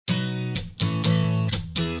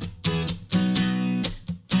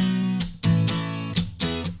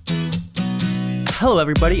Hello,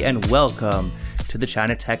 everybody, and welcome to the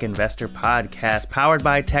China Tech Investor Podcast, powered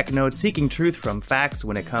by TechNode, seeking truth from facts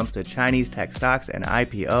when it comes to Chinese tech stocks and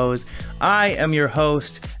IPOs. I am your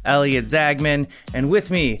host, Elliot Zagman, and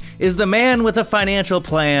with me is the man with a financial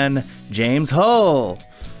plan, James Hull.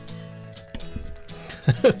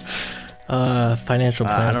 Financial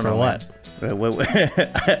plan for what?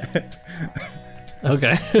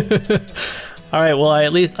 Okay. All right. Well, I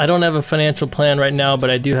don't have a financial plan right now, but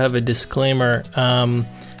I do have a disclaimer.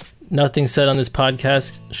 Nothing said on this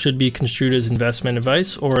podcast should be construed as investment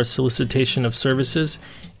advice or a solicitation of services.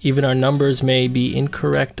 Even our numbers may be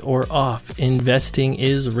incorrect or off. Investing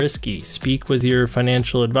is risky. Speak with your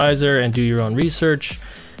financial advisor and do your own research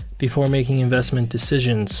before making investment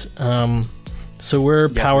decisions. So we're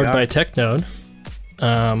powered by TechNode,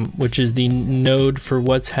 which is the node for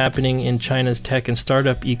what's happening in China's tech and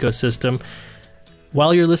startup ecosystem.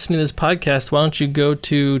 While you're listening to this podcast, why don't you go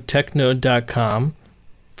to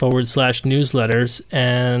technode.com/newsletters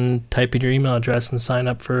and type in your email address and sign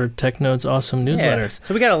up for TechNode's awesome newsletters. Yeah.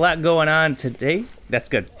 So we got a lot going on today. That's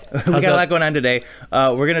good. We got a lot going on today.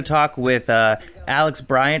 We're going to talk with Alex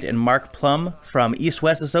Bryant and Mark Plum from East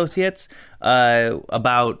West Associates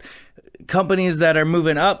about companies that are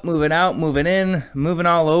moving up, moving out, moving in, moving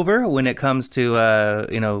all over when it comes to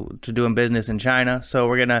to doing business in China. So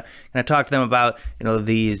we're gonna talk to them about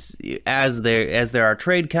these as there are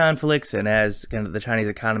trade conflicts and as kind of the Chinese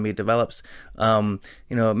economy develops.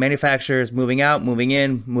 Manufacturers moving out, moving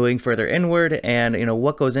in, moving further inward, and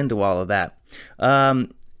what goes into all of that.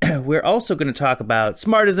 We're also going to talk about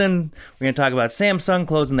Smartisan. We're going to talk about Samsung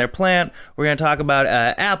closing their plant. We're going to talk about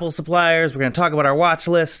Apple suppliers. We're going to talk about our watch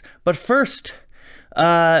list. But first,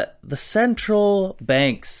 the central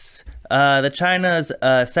banks. The China's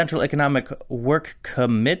Central Economic Work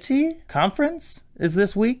Committee conference is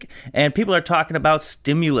this week, and people are talking about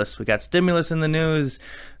stimulus. We got stimulus in the news.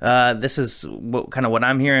 This is what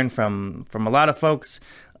I'm hearing from a lot of folks.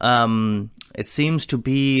 It seems to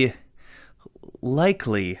be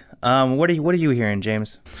likely. What are you hearing,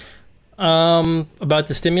 James? About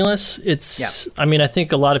the stimulus? I mean, I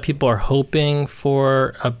think a lot of people are hoping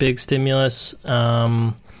for a big stimulus.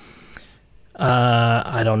 I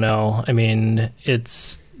don't know. I mean,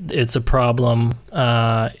 it's a problem.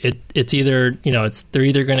 It's either, they're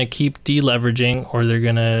either going to keep deleveraging or they're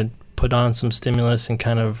going to put on some stimulus and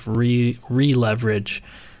kind of re-leverage.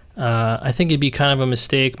 I think it'd be kind of a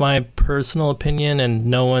mistake, my personal opinion, and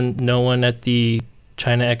no one at the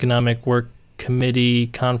China Economic Work Committee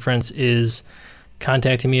conference is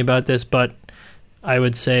contacting me about this, but I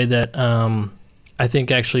would say that I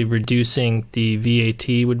think actually reducing the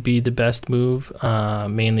VAT would be the best move,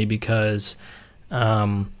 mainly because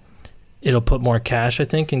it'll put more cash, I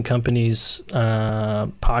think, in companies'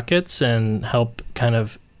 pockets and help kind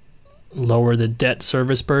of lower the debt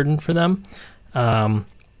service burden for them.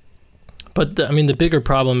 But the bigger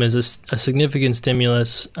problem is a significant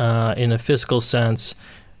stimulus in a fiscal sense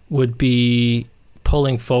would be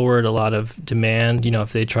pulling forward a lot of demand.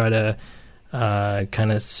 If they try to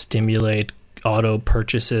kind of stimulate auto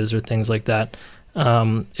purchases or things like that,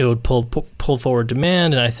 it would pull forward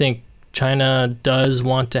demand. And I think China does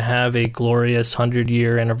want to have a glorious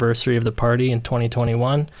 100-year anniversary of the party in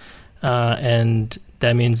 2021, and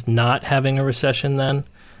that means not having a recession then.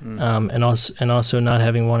 And also not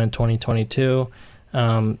having one in 2022.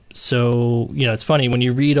 So it's funny when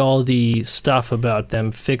you read all the stuff about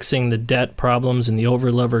them fixing the debt problems and the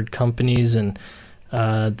over-levered companies and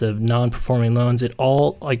the non-performing loans. It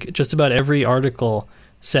all, like, just about every article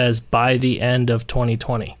says by the end of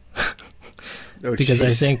 2020. Because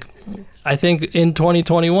I think in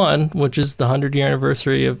 2021, which is the 100-year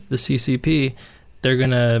anniversary of the CCP, they're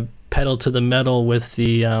gonna pedal to the metal with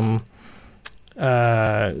the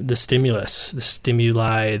stimulus, the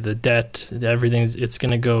stimuli, the debt, everything's. It's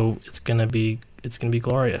gonna be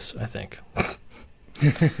glorious, I think.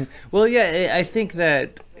 Well, yeah, I think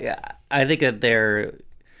that they're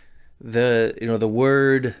the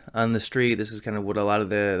word on the street. This is kind of what a lot of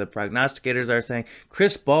the prognosticators are saying.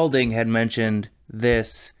 Chris Balding had mentioned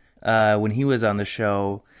this when he was on the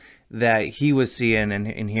show, that he was seeing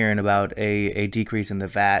and hearing about a decrease in the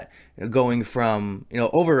VAT going from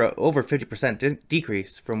over 50%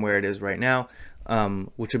 decrease from where it is right now,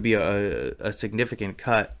 which would be a significant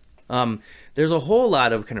cut. There's a whole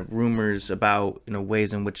lot of kind of rumors about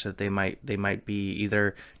ways in which that they might be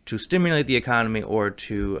either to stimulate the economy or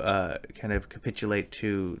to kind of capitulate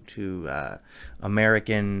to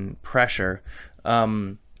American pressure.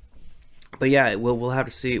 But yeah, we'll have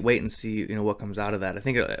to wait and see, what comes out of that. I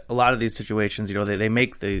think a lot of these situations, they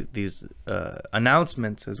make these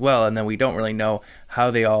announcements as well, and then we don't really know how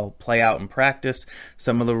they all play out in practice.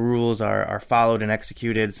 Some of the rules are followed and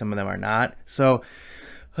executed, some of them are not. So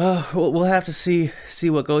we'll have to see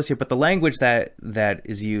what goes here. But the language that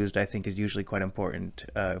is used, I think, is usually quite important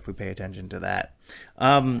if we pay attention to that.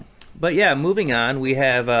 But yeah, moving on, we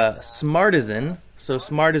have Smartisan. So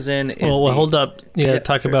Smartisan is hold up. You got to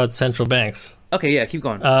talk about central banks. Okay, yeah, keep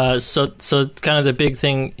going. So kind of the big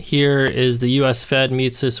thing here is the U.S. Fed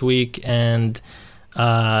meets this week, and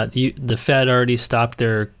the Fed already stopped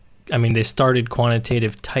they started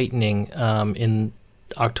quantitative tightening in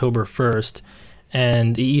October 1st,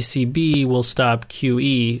 and the ECB will stop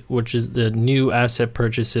QE, which is the new asset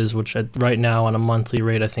purchases, which right now on a monthly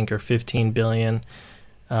rate I think are 15 billion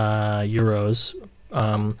euros.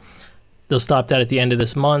 They'll stop that at the end of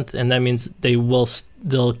this month, and that means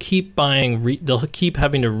they'll keep buying. They'll keep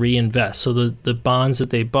having to reinvest. So the bonds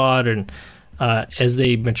that they bought, and as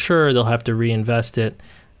they mature, they'll have to reinvest it.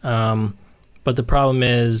 But the problem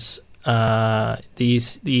is the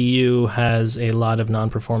EU has a lot of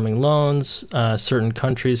non-performing loans. Certain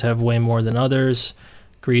countries have way more than others.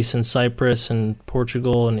 Greece and Cyprus and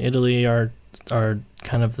Portugal and Italy are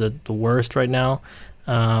kind of the worst right now.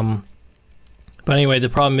 But anyway, the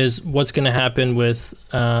problem is what's going to happen with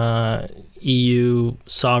EU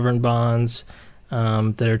sovereign bonds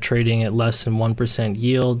that are trading at less than 1%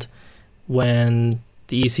 yield when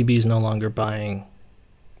the ECB is no longer buying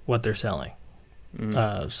what they're selling.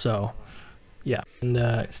 So, yeah.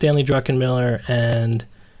 And Stanley Druckenmiller and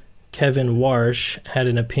Kevin Warsh had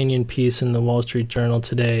an opinion piece in the Wall Street Journal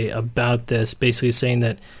today about this, basically saying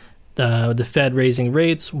that the Fed raising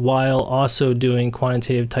rates while also doing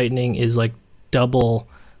quantitative tightening is like double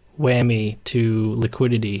whammy to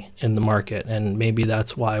liquidity in the market, and maybe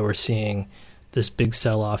that's why we're seeing this big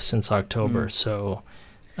sell-off since October. So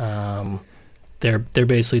they're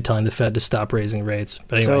basically telling the Fed to stop raising rates.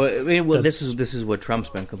 But anyway, so this is what Trump's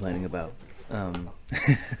been complaining about,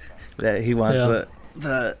 that he wants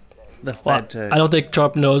the Fed to. I don't think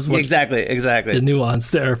Trump knows what exactly the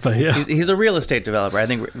nuance there, but yeah, he's a real estate developer. I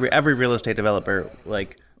think every real estate developer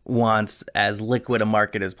wants as liquid a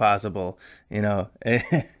market as possible, I mean,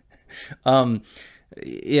 how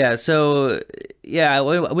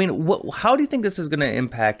do you think this is going to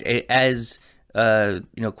impact as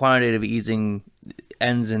quantitative easing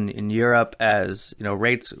ends in Europe, as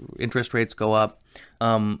interest rates go up?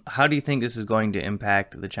 How do you think this is going to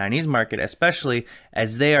impact the Chinese market, especially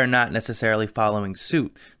as they are not necessarily following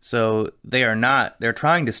suit? So they're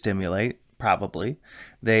trying to stimulate, probably.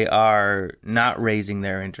 They are not raising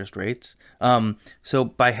their interest rates. So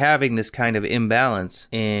by having this kind of imbalance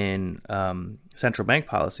in central bank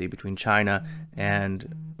policy between China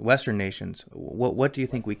and Western nations, what do you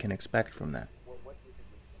think we can expect from that?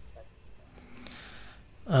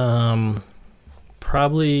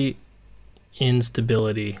 Probably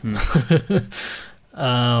instability.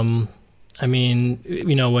 I mean,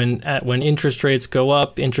 when interest rates go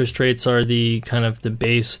up, interest rates are the kind of the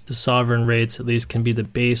base, the sovereign rates at least can be the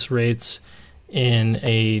base rates in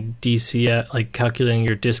a DCF, like calculating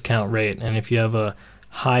your discount rate. And if you have a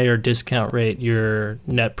higher discount rate, your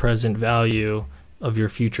net present value of your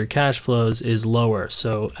future cash flows is lower.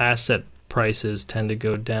 So asset prices tend to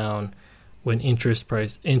go down when interests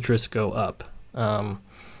go up.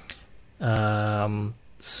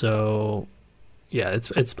 So yeah,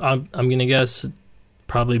 I'm gonna guess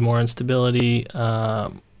probably more instability,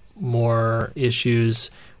 more issues.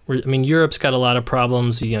 Europe's got a lot of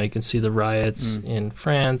problems. You can see the riots in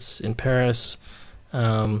France, in Paris.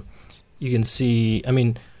 You can see,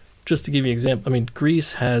 just to give you an example,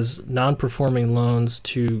 Greece has non-performing loans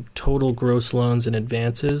to total gross loans and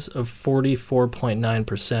advances of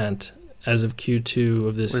 44.9% as of Q2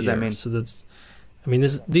 of this year. What does that mean? So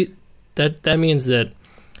that means that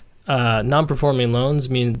non-performing loans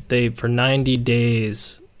mean for 90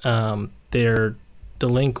 days they're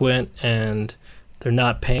delinquent and they're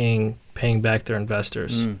not paying back their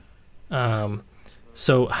investors.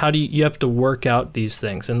 So how do you have to work out these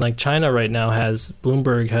things? And China right now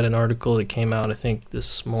Bloomberg had an article that came out I think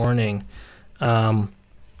this morning, and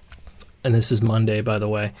this is Monday by the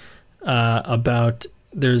way, about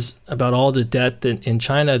all the debt that in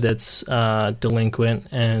China that's delinquent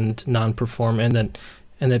and non-performing,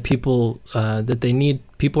 and that people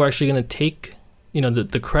people are actually going to take,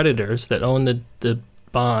 the creditors that own the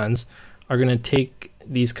bonds are going to take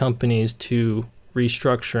these companies to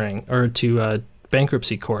restructuring or to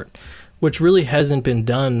bankruptcy court, which really hasn't been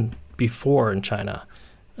done before in China.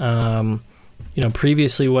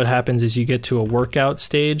 previously what happens is you get to a workout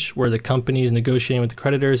stage where the company is negotiating with the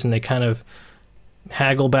creditors and they kind of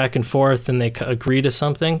haggle back and forth and they agree to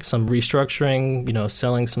something, some restructuring,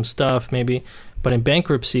 selling some stuff maybe. But in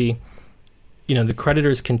bankruptcy, the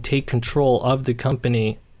creditors can take control of the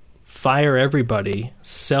company, fire everybody,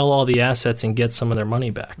 sell all the assets, and get some of their money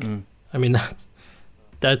back. I mean,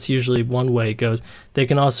 that's usually one way it goes. They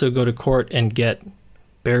can also go to court and get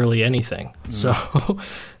barely anything. So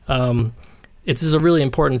it's a really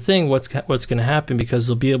important thing what's going to happen, because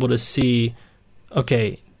they'll be able to see,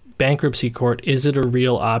 okay, bankruptcy court, is it a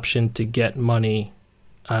real option to get money,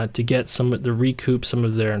 to recoup some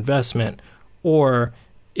of their investment, or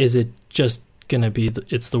is it just going to be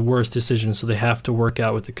it's the worst decision, so they have to work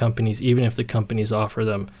out with the companies, even if the companies offer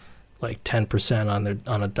them like 10%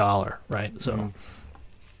 on a dollar, right? So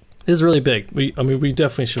this is really big. We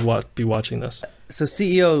definitely should be watching this. So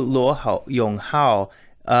CEO Luo Yonghao,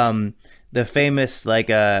 the famous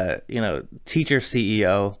teacher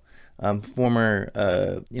CEO, former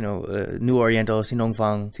New Oriental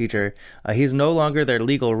Xinongfang teacher, he's no longer their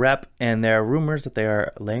legal rep, and there are rumors that they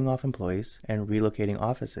are laying off employees and relocating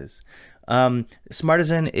offices.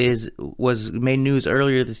 Smartisan was made news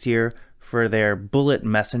earlier this year for their Bullet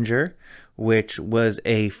Messenger, which was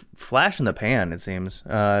a flash in the pan, it seems.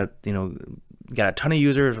 Got a ton of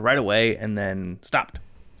users right away and then stopped.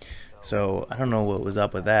 So I don't know what was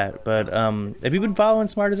up with that. But have you been following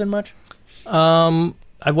Smartisan much?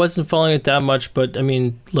 I wasn't following it that much, but I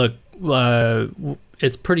mean, look,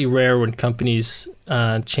 it's pretty rare when companies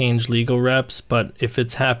change legal reps, but if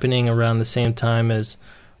it's happening around the same time as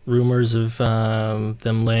rumors of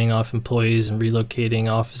them laying off employees and relocating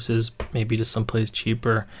offices maybe to someplace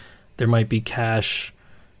cheaper, there might be cash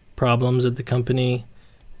problems at the company,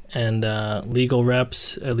 and legal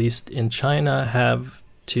reps, at least in China, have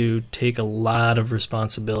to take a lot of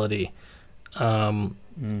responsibility.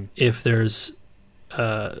 If there's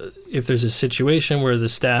a situation where the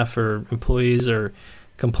staff or employees are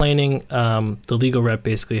complaining, the legal rep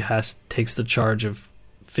basically takes the charge of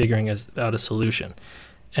figuring out a solution.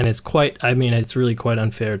 And it's really quite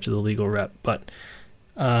unfair to the legal rep. But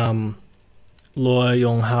Luo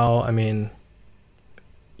Yonghao,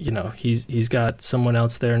 he's got someone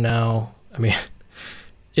else there now. I mean,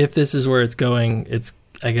 if this is where it's going,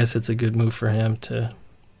 I guess it's a good move for him to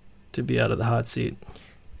be out of the hot seat.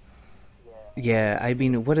 Yeah, I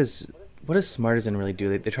mean, what does Smartisan really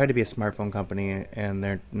do? They try to be a smartphone company, and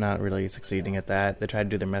they're not really succeeding at that. They try to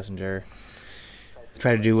do their messenger. They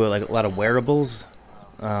try to do a lot of wearables.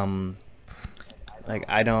 I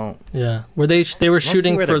don't. Yeah, they were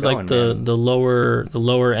shooting for the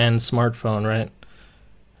lower end smartphone, right?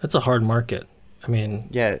 That's a hard market. I mean,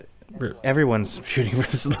 yeah, everyone's shooting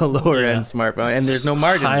for the lower end smartphone, and there's no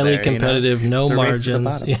margins. Highly there, competitive, no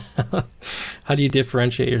margins. Yeah. How do you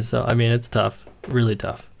differentiate yourself? I mean, it's tough, really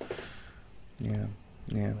tough. Yeah.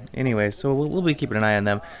 Anyway, so we'll be keeping an eye on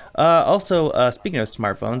them. Also, speaking of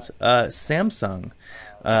smartphones, Samsung,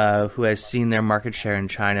 who has seen their market share in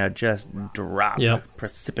China just drop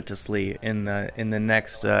precipitously in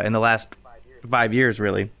the last 5 years,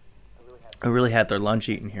 really. It really had their lunch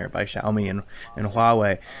eaten here by Xiaomi and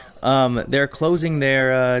Huawei. They're closing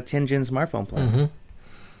their Tianjin smartphone plant. Mm-hmm.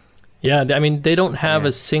 Yeah, I mean, they don't have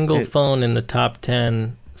a single phone in the top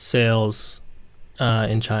 10 sales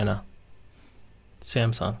in China.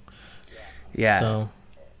 Samsung. Yeah. So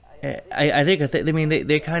I think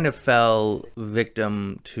they kind of fell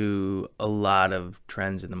victim to a lot of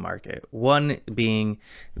trends in the market. One being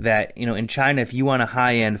that, in China, if you want a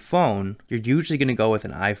high-end phone, you're usually going to go with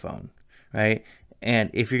an iPhone, right? And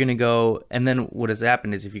if you're going to go, and then what has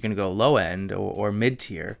happened is if you're going to go low-end or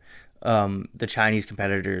mid-tier, the Chinese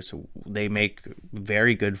competitors, they make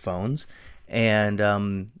very good phones, and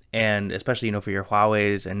especially for your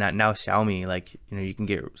Huawei's and now Xiaomi, you can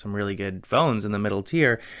get some really good phones in the middle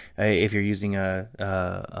tier if you're using an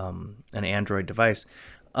Android device.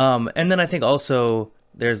 And then I think also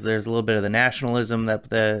there's a little bit of the nationalism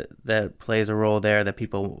that plays a role there, that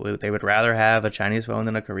people, they would rather have a Chinese phone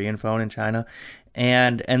than a Korean phone in China.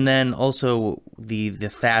 And then also the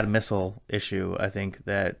THAAD missile issue, I think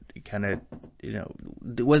that kind of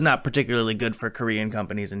was not particularly good for Korean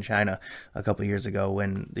companies in China a couple of years ago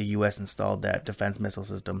when the U.S. installed that defense missile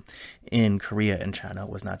system in Korea, and China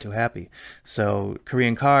was not too happy. So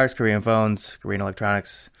Korean cars, Korean phones, Korean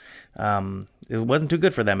electronics, it wasn't too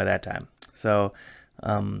good for them at that time. So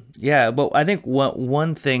but I think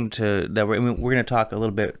one thing that we're going to talk a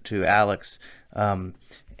little bit to Alex and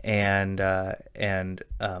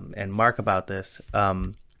Mark about this.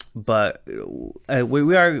 But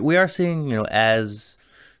we are seeing, as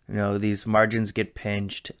these margins get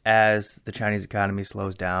pinched as the Chinese economy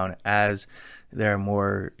slows down, as there are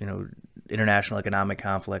more, international economic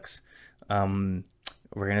conflicts. We're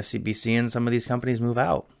going to be seeing some of these companies move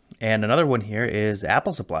out. And another one here is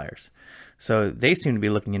Apple suppliers. So they seem to be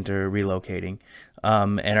looking into relocating,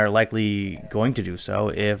 and are likely going to do so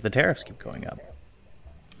if the tariffs keep going up.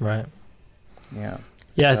 Right. Yeah.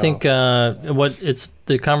 Yeah, I think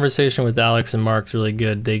the conversation with Alex and Mark's really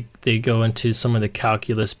good. They go into some of the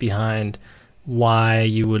calculus behind why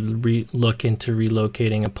you would look into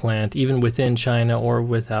relocating a plant, even within China or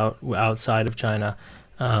outside of China,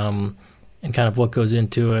 and kind of what goes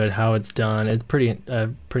into it, how it's done. It's pretty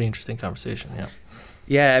interesting conversation. Yeah.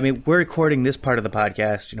 Yeah, I mean, we're recording this part of the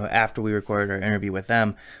podcast, after we recorded our interview with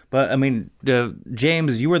them. But I mean,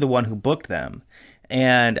 James, you were the one who booked them.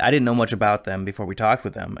 And I didn't know much about them before we talked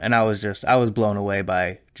with them, and I was blown away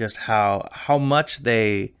by just how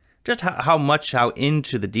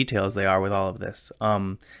into the details they are with all of this.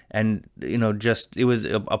 And it was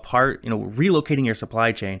a part. Relocating your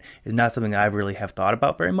supply chain is not something that I really have thought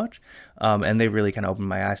about very much, and they really kind of opened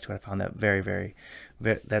my eyes to it. I found that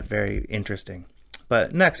very interesting.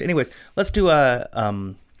 But next, anyways, let's do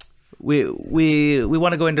we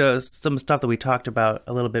want to go into some stuff that we talked about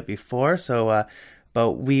a little bit before. So.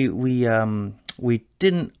 But we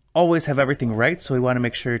didn't always have everything right, so we want to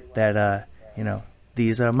make sure that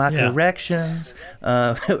these are my corrections.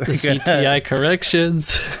 The CTI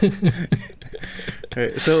corrections.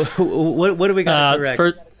 Right, so what do we got to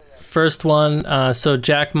correct? First one. So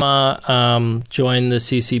Jack Ma joined the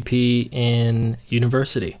CCP in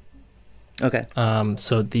university. Okay.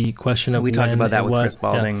 So the question of we talked about that with Chris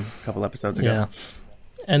Balding a couple episodes ago. Yeah.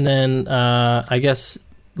 And then I guess.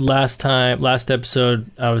 Last episode,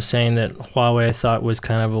 I was saying that Huawei I thought was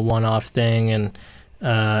kind of a one-off thing, and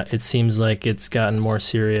it seems like it's gotten more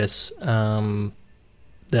serious than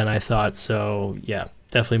I thought. So, yeah,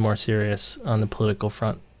 definitely more serious on the political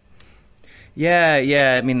front.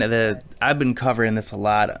 Yeah. I mean, I've been covering this a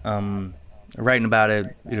lot, writing about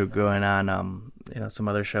it, going on, some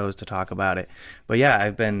other shows to talk about it. But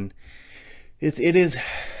yeah, it is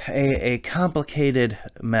a complicated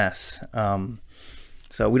mess.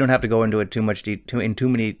 So we don't have to go into it too much detail.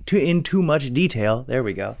 There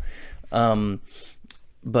we go.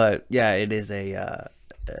 But yeah, it is a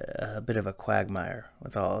bit of a quagmire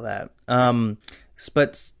with all of that.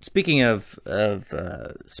 But speaking of Chinese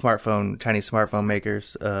smartphone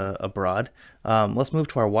makers abroad, let's move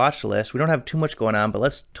to our watch list. We don't have too much going on, but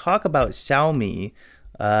let's talk about Xiaomi.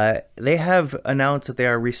 They have announced that they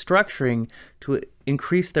are restructuring to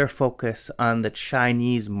increase their focus on the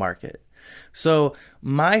Chinese market. So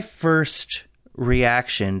my first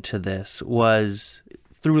reaction to this was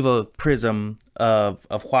through the prism of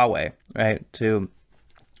Huawei, right? Through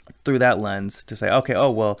that lens to say, okay,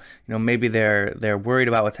 maybe they're worried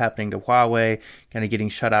about what's happening to Huawei, kind of getting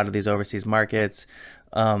shut out of these overseas markets.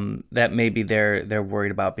 That maybe they're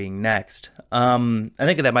worried about being next. I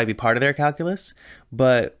think that might be part of their calculus.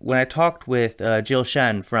 But when I talked with Jill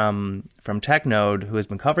Shen from TechNode, who has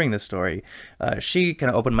been covering this story, she kind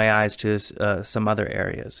of opened my eyes to some other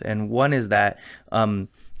areas. And one is that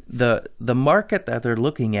the market that they're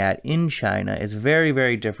looking at in China is very,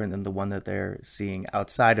 very different than the one that they're seeing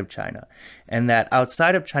outside of China. And that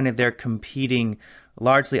outside of China, they're competing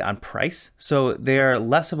largely on price. So they're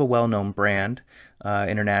less of a well-known brand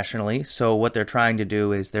internationally. So what they're trying to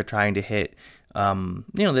do is they're trying to hit,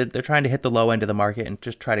 they're trying to hit the low end of the market and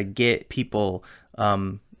just try to get people,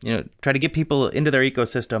 into their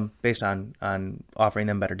ecosystem based on offering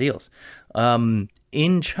them better deals.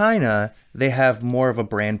 In China, they have more of a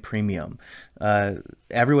brand premium.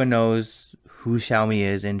 Everyone knows who Xiaomi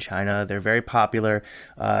is in China. They're very popular.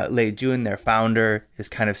 Lei Jun, their founder, is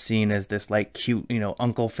kind of seen as this like cute,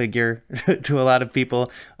 uncle figure to a lot of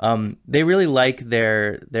people. They really like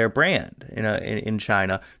their brand, in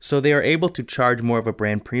China. So they are able to charge more of a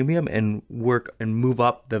brand premium and work and move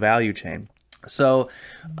up the value chain. So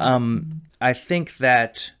I think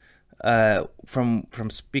that from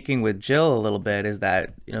speaking with Jill a little bit is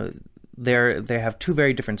that they have two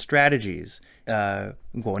very different strategies,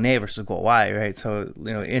 Guo versus Guo, right? So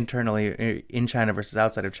internally in China versus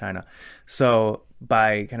outside of China. So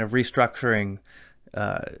by kind of restructuring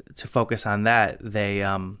to focus on that,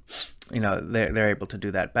 they're able to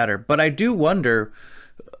do that better. But I do wonder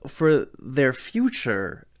for their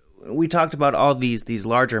future. We talked about all these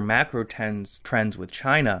larger macro trends with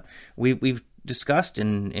China. We've discussed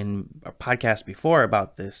in our podcast before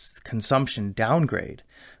about this consumption downgrade.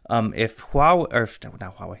 If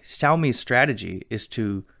Xiaomi's strategy is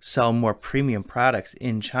to sell more premium products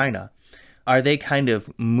in China, are they kind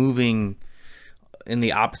of moving in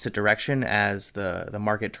the opposite direction as the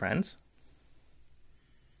market trends?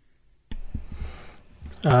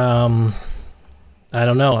 I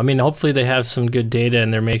don't know. I mean, hopefully they have some good data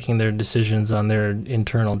and they're making their decisions on their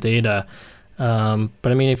internal data. But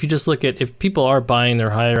I mean, if you just look at, if people are buying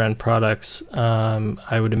their higher end products,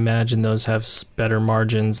 I would imagine those have better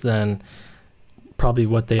margins than probably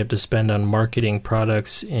what they have to spend on marketing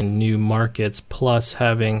products in new markets, plus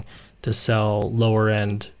having to sell lower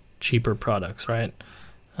end, cheaper products, right?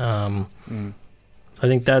 So I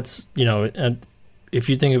think that's, you know, if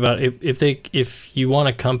you think about it, if you want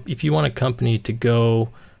a company to go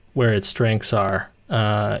where its strengths are,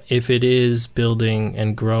 if it is building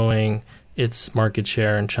and growing its market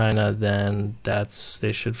share in China, then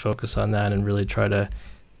they should focus on that and really try to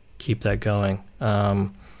keep that going.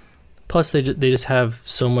 Plus, they just have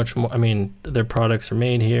so much more. I mean, their products are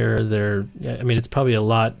made here. It's probably a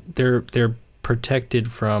lot. They're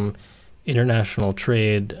protected from international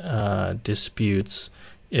trade disputes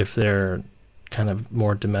if they're kind of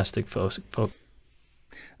more domestic focused.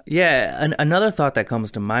 Yeah, another thought that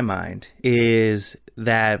comes to my mind is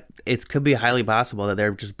that it could be highly possible that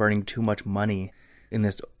they're just burning too much money in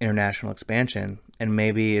this international expansion, and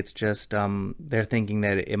maybe it's just they're thinking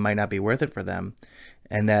that it might not be worth it for them,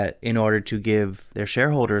 and that in order to give their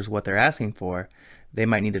shareholders what they're asking for, they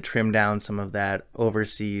might need to trim down some of that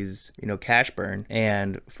overseas, cash burn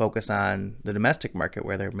and focus on the domestic market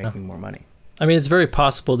where they're making more money. I mean, it's very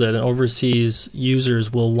possible that overseas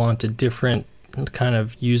users will want a different kind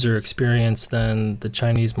of user experience than the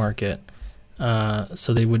Chinese market.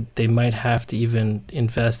 So they might have to even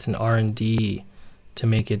invest in R&D to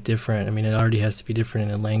make it different. I mean, it already has to be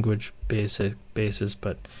different in a language basis,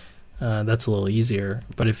 but that's a little easier.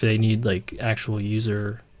 But if they need like actual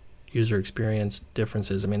user experience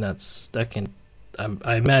differences, I mean,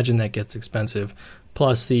 I imagine that gets expensive.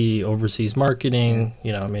 Plus the overseas marketing,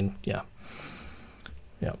 yeah.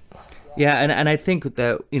 Yeah, and I think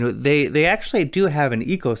that they actually do have an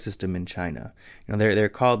ecosystem in China. They're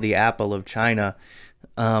called the Apple of China.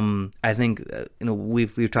 I think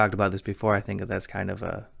we've talked about this before. I think that's kind of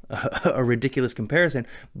a ridiculous comparison,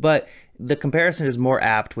 but the comparison is more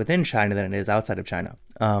apt within China than it is outside of China.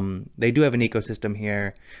 They do have an ecosystem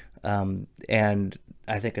here, and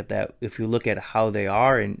I think that if you look at how they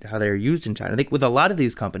are and how they're used in China, I think with a lot of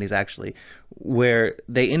these companies actually, where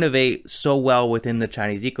they innovate so well within the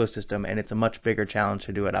Chinese ecosystem, and it's a much bigger challenge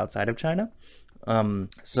to do it outside of China.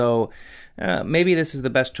 So maybe this is the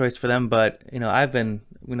best choice for them, but I've been,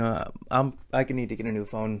 I can need to get a new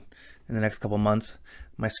phone in the next couple months.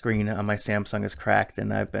 My screen on my Samsung is cracked,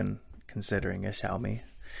 and I've been considering a Xiaomi.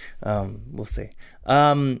 We'll see.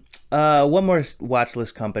 One more watch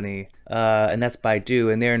list company, and that's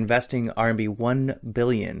Baidu, and they're investing RMB 1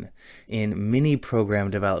 billion in mini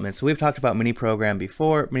program development. So we've talked about mini programs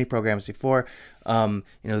before.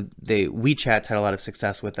 WeChat's had a lot of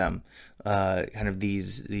success with them. Kind of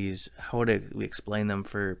these. How would we explain them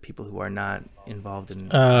for people who are not involved in,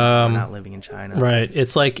 not living in China? Right.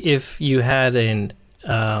 It's like if you had an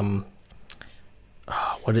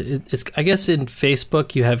it's I guess in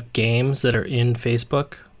Facebook you have games that are in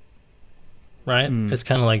Facebook. Right? It's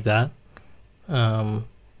kind of like that.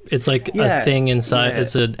 It's like a thing inside. Yeah.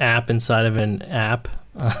 It's an app inside of an app.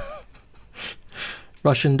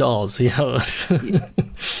 Russian dolls, Yeah,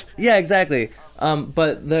 exactly.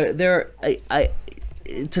 But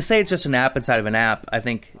to say it's just an app inside of an app, I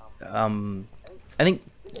think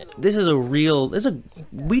this is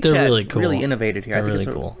WeChat really innovated here. They're I think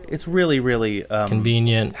really cool. It's really, really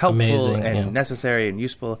convenient, helpful, amazing, and necessary and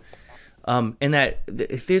useful. In that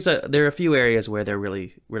there are a few areas where they're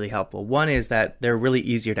really, really helpful. One is that they're really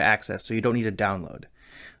easier to access, so you don't need to download.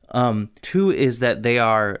 Two is that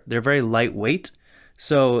they're very lightweight,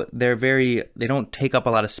 so they don't take up a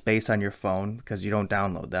lot of space on your phone because you don't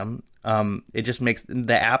download them. It just makes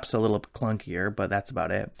the apps a little clunkier, but that's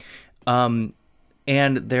about it. And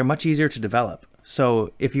they're much easier to develop.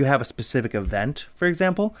 So if you have a specific event, for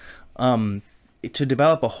example, to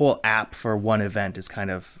develop a whole app for one event is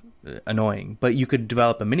kind of annoying, but you could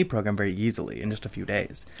develop a mini program very easily in just a few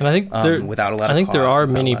days. And I think without a lot of I think cost, there are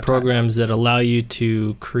mini programs that allow you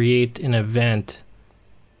to create an event,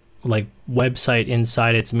 like website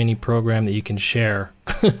inside its mini program that you can share.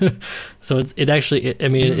 So you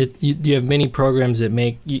have many programs that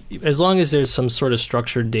make as long as there's some sort of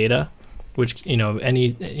structured data, which if an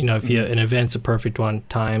event's a perfect one,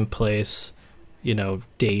 time, place,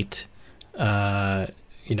 date,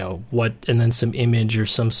 what, and then some image or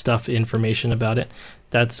some information about it.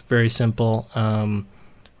 That's very simple.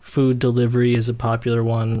 Food delivery is a popular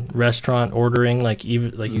one. Restaurant ordering, you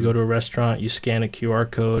go to a restaurant, you scan a QR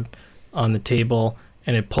code, on the table,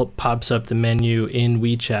 and it pops up the menu in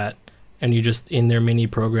WeChat, and you just, in their mini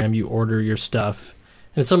program, you order your stuff.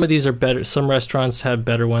 And some of these are better. Some restaurants have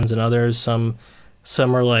better ones than others. Some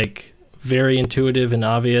are like very intuitive and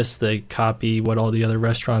obvious. They copy what all the other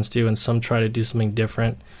restaurants do, and some try to do something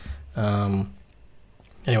different.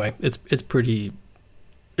 Anyway, it's pretty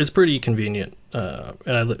convenient.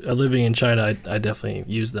 And living in China, I definitely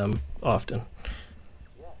use them often.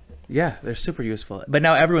 Yeah, they're super useful. But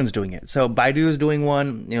now everyone's doing it. So Baidu is doing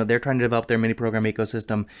one. They're trying to develop their mini program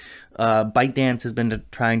ecosystem. ByteDance has been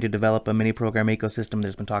trying to develop a mini program ecosystem.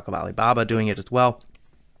 There's been talk of Alibaba doing it as well.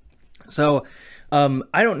 So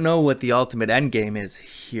I don't know what the ultimate end game is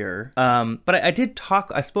here. But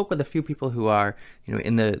I spoke with a few people who are,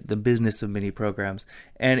 in the business of mini programs,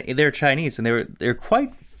 and they're Chinese, and they're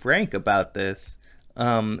quite frank about this.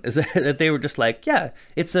 Is that they were just like, yeah,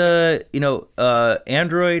 it's Android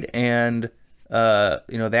and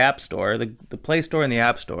the App Store, the Play Store and the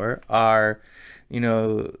App Store are,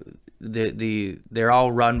 they're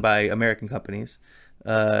all run by American companies.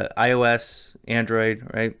 iOS, Android,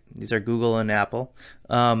 right? These are Google and Apple.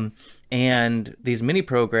 And these mini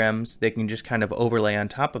programs, they can just kind of overlay on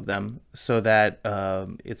top of them, so that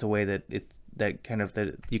it's a way that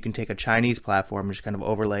that you can take a Chinese platform and just kind of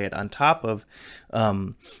overlay it on top of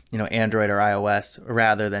Android or iOS,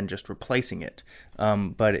 rather than just replacing it.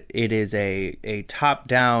 But it is a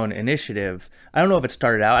top-down initiative. I don't know if it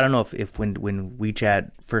started out. I don't know if when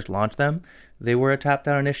WeChat first launched them, they were a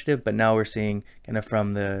top-down initiative, but now we're seeing kind of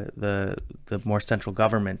from the more central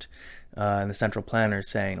government and the central planners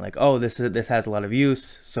saying like, oh, this has a lot of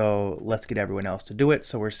use, so let's get everyone else to do it.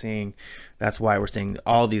 So that's why we're seeing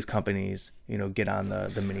all these companies, get on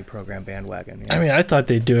the mini program bandwagon. I mean, I thought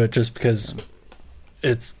they'd do it just because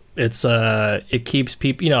it keeps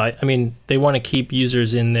people, they want to keep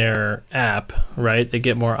users in their app, right? They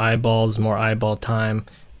get more eyeballs, more eyeball time.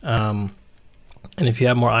 And if you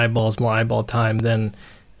have more eyeball time, then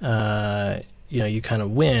you kind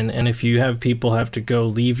of win. And if you have people have to go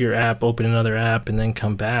leave your app, open another app, and then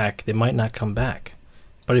come back, they might not come back.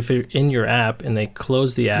 But if you're in your app and they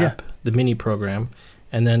close the app, the mini program,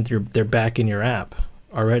 and then they're back in your app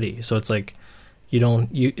already. So it's like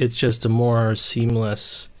it's just a more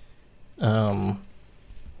seamless kind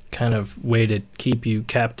of way to keep you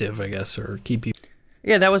captive, I guess, or keep you.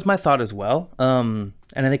 Yeah, that was my thought as well. And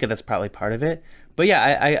I think that's probably part of it. But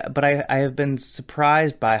yeah, I have been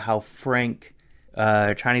surprised by how frank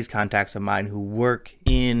Chinese contacts of mine who work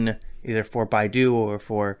in either for Baidu or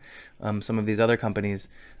for some of these other companies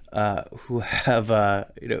who have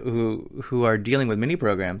who are dealing with mini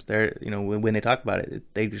programs. They're when they talk about it,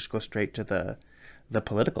 they just go straight to the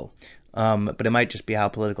political. But it might just be how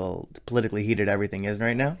politically heated everything is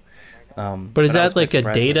right now. But is that like a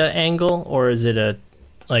data angle, or is it a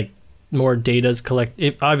like more data's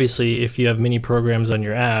obviously if you have mini programs on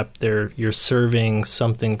your app, you're serving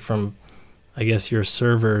something from, I guess, your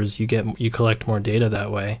servers, you collect more data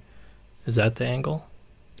that way. Is that the angle?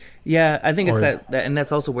 Yeah, I think it's that, and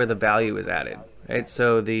that's also where the value is added, right?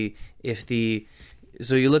 So you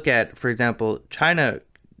look at, for example, China,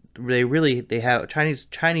 they have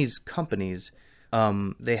Chinese companies.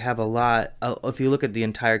 They have a lot. If you look at the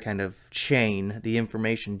entire kind of chain, the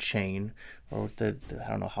information chain, or the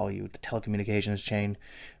telecommunications chain,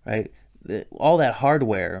 right? All that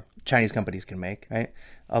hardware Chinese companies can make, right?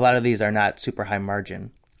 A lot of these are not super high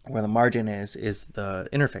margin. Where the margin is the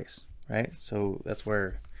interface, right? So that's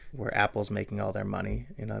where Apple's making all their money.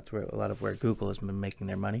 That's where a lot of where Google has been making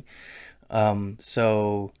their money.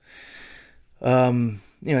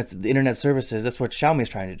 It's the internet services. That's what Xiaomi is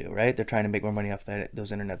trying to do, right? They're trying to make more money off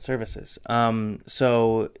those internet services.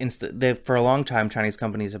 For a long time, Chinese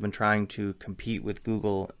companies have been trying to compete with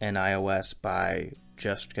Google and iOS by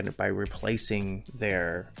replacing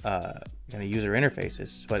their user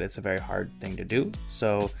interfaces, but it's a very hard thing to do.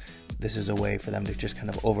 So this is a way for them to just kind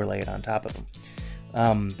of overlay it on top of them.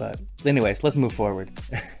 But anyways, let's move forward.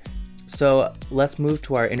 So let's move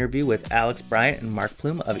to our interview with Alex Bryant and Mark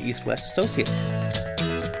Plume of East West Associates.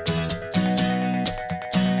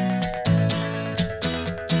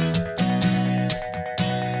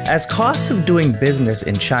 As costs of doing business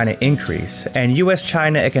in China increase and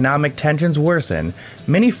U.S.-China economic tensions worsen,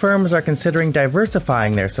 many firms are considering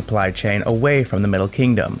diversifying their supply chain away from the Middle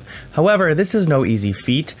Kingdom. However, this is no easy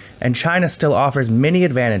feat, and China still offers many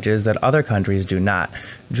advantages that other countries do not.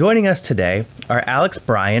 Joining us today are Alex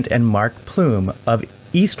Bryant and Mark Plume of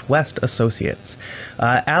East West Associates.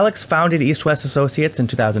 Alex founded East West Associates in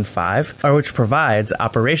 2005, which provides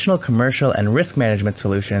operational, commercial, and risk management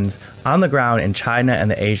solutions on the ground in China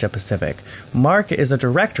and the Asia Pacific. Mark is a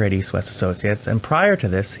director at East West Associates, and prior to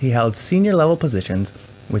this, he held senior level positions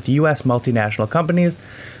with U.S. multinational companies,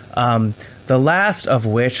 the last of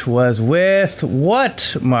which was with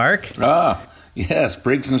what, Mark? Yes,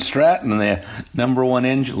 Briggs & Stratton, the number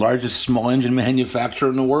one largest small engine manufacturer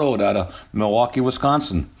in the world out of Milwaukee,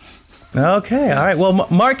 Wisconsin. Okay, all right. Well,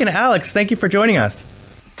 Mark and Alex, thank you for joining us.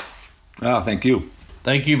 Thank you.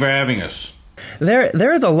 Thank you for having us.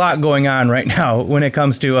 There is a lot going on right now when it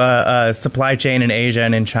comes to supply chain in Asia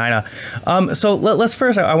and in China. So let's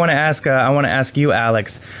first. I want to ask you,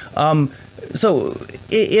 Alex. So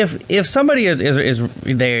if somebody is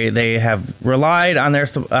they have relied on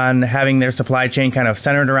having their supply chain kind of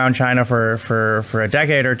centered around China for a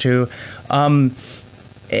decade or two,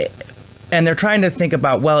 and they're trying to think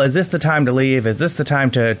about, well, is this the time to leave? Is this the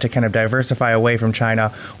time to kind of diversify away from China?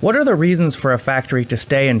 What are the reasons for a factory to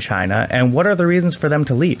stay in China, and what are the reasons for them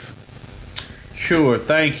to leave? Sure,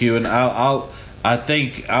 thank you. And I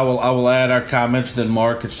think I will add our comments, then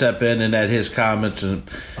Mark can step in and add his comments. And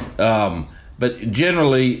but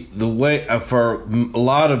generally, the way for a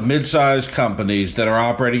lot of mid-sized companies that are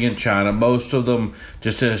operating in China, most of them,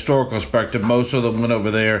 just a historical perspective, most of them went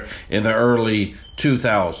over there in the early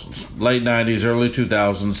 2000s, late 90s, early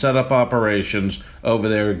 2000s, set up operations over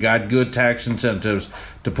there, got good tax incentives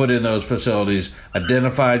to put in those facilities,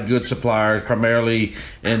 identified good suppliers, primarily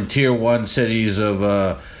in tier 1 cities of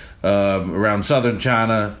around southern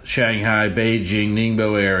China, Shanghai, Beijing,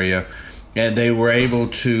 Ningbo area, and they were able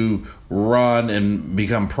to run and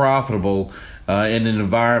become profitable in an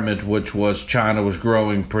environment which was China was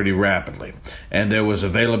growing pretty rapidly. And there was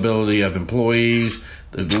availability of employees.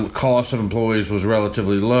 The cost of employees was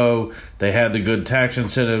relatively low. They had the good tax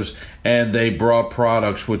incentives, and they brought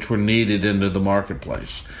products which were needed into the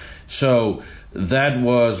marketplace. So that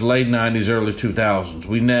was late 90s, early 2000s.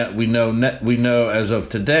 We know as of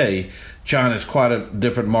today, China is quite a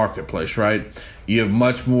different marketplace, right? You have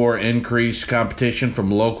much more increased competition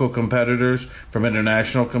from local competitors, from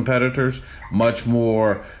international competitors, much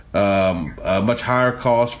more, much higher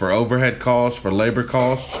costs for overhead costs, for labor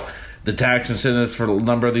costs. The tax incentives for a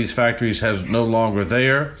number of these factories has no longer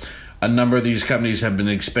there. A number of these companies have been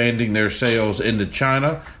expanding their sales into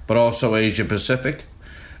China, but also Asia Pacific.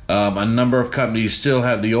 A number of companies still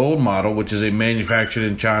have the old model, which is a manufactured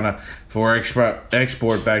in China for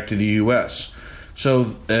export back to the U.S.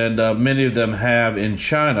 So, and many of them have in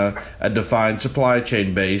China a defined supply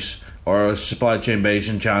chain base, or a supply chain base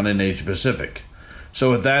in China and Asia Pacific.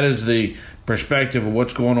 So if that is the perspective of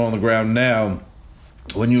what's going on the ground now,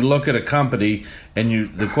 when you look at a company and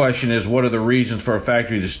the question is, what are the reasons for a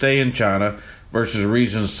factory to stay in China versus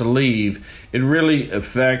reasons to leave, it really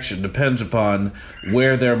depends upon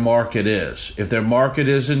where their market is. If their market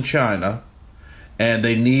is in China and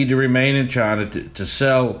they need to remain in China to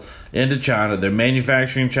sell into China, they're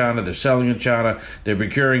manufacturing in China, they're selling in China, they're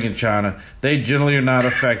procuring in China, they generally are not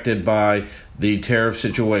affected by the tariff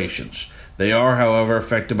situations. They are, however,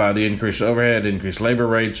 affected by the increased overhead, increased labor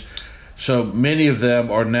rates. So many of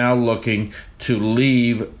them are now looking to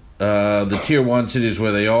leave the tier 1 cities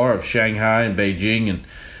where they are, of Shanghai and Beijing,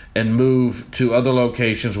 and move to other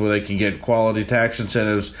locations where they can get quality tax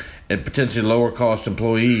incentives and potentially lower cost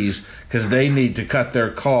employees, because they need to cut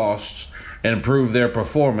their costs and improve their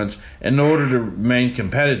performance in order to remain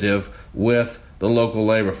competitive with the local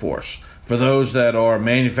labor force. For those that are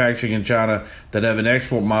manufacturing in China that have an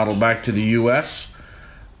export model back to the U.S.,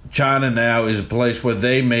 China now is a place where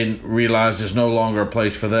they may realize is no longer a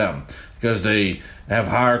place for them, because they have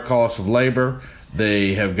higher costs of labor,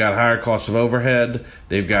 they have got higher costs of overhead,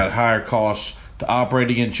 they've got higher costs to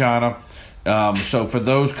operating in China. So for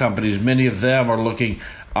those companies, many of them are looking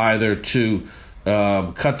either to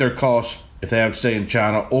cut their costs if they have to stay in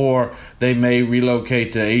China, or they may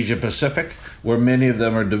relocate to Asia Pacific, where many of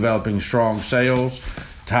them are developing strong sales,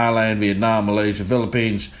 Thailand, Vietnam, Malaysia,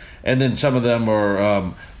 Philippines, and then some of them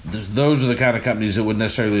are, those are the kind of companies that would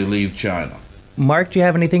necessarily leave China. Mark, do you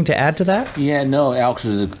have anything to add to that? Yeah, no, Alex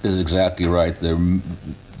is exactly right. The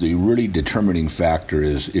really determining factor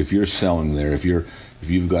is if you're selling there, if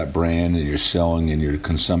you've got brand and you're selling and your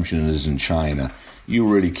consumption is in China, you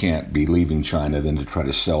really can't be leaving China then to try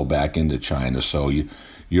to sell back into China. So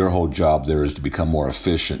your whole job there is to become more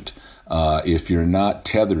efficient. If you're not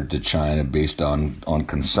tethered to China based on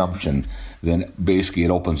consumption, then basically it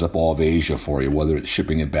opens up all of Asia for you, whether it's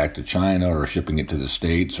shipping it back to China or shipping it to the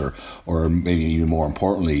States, or maybe even more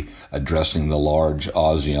importantly, addressing the large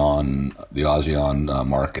ASEAN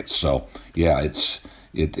markets. So yeah,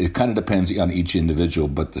 it kind of depends on each individual.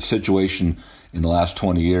 But the situation in the last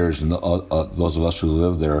 20 years, and those of us who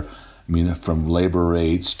live there, I mean, from labor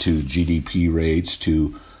rates to GDP rates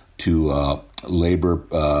to labor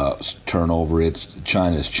turnover,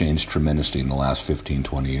 China's changed tremendously in the last 15,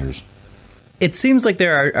 20 years. It seems like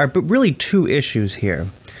there are really two issues here.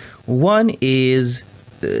 One is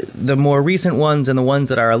the more recent ones and the ones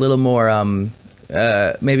that are a little more,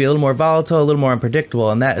 maybe a little more volatile, a little more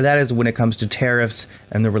unpredictable, and that is when it comes to tariffs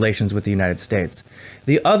and the relations with the United States.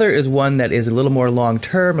 The other is one that is a little more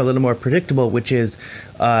long-term, a little more predictable, which is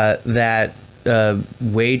that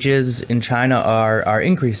wages in China are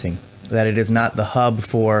increasing, that it is not the hub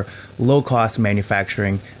for low-cost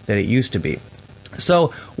manufacturing that it used to be. So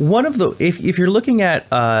one of the, if you're looking at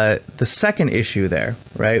the second issue there,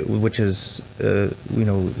 right, which is the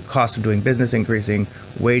cost of doing business increasing,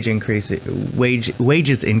 wages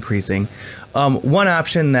increasing, one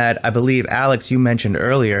option that I believe, Alex, you mentioned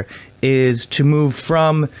earlier is to move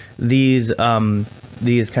from these kind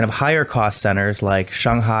of higher cost centers like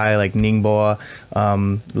Shanghai, like Ningbo,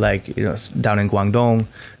 down in Guangdong,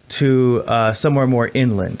 to somewhere more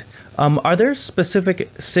inland. Are there specific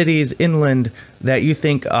cities inland that you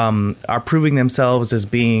think are proving themselves as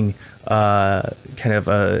being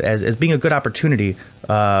as being a good opportunity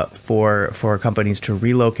for companies to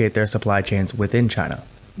relocate their supply chains within China?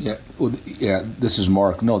 Yeah, this is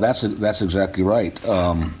Mark. No, that's exactly right.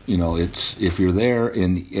 It's if you're there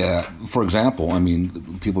for example, I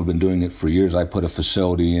mean, people have been doing it for years. I put a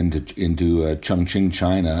facility into Chongqing,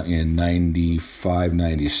 China in 95,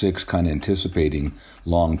 96, kind of anticipating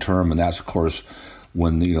long term, and that's of course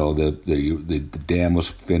when the dam was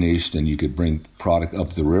finished and you could bring product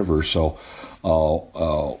up the river. So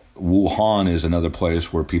Wuhan is another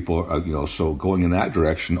place where people are, so going in that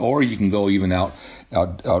direction, or you can go even out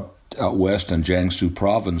west in Jiangsu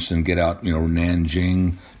province and get out,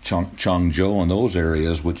 Nanjing, Changzhou, and those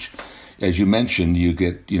areas, which, as you mentioned, you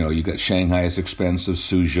got Shanghai is expensive,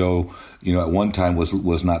 Suzhou, at one time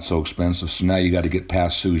was not so expensive. So now you got to get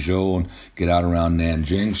past Suzhou and get out around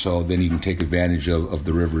Nanjing. So then you can take advantage of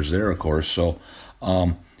the rivers there, of course. So,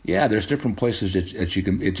 there's different places that you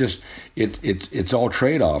can. It's all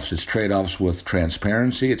trade-offs. It's trade-offs with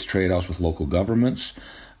transparency. It's trade-offs with local governments.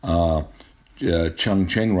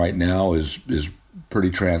 Chongqing right now is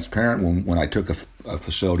pretty transparent. When I took a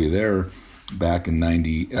facility there back in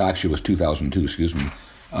it was 2002. Excuse me.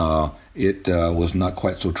 It was not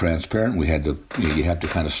quite so transparent. We had to you have to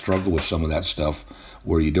kind of struggle with some of that stuff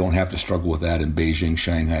where you don't have to struggle with that in Beijing,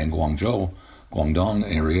 Shanghai, and Guangdong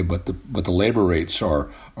area, but the labor rates are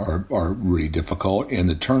really difficult, and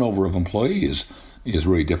the turnover of employees is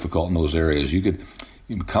really difficult in those areas.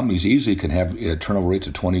 Companies easily can have turnover rates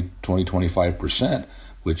of 25%,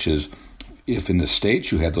 which is, if in the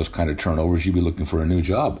States you had those kind of turnovers, you'd be looking for a new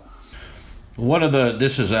job.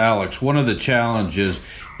 This is Alex. One of the challenges,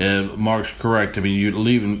 Mark's correct. I mean, you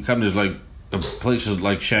leave in companies like places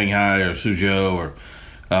like Shanghai or Suzhou or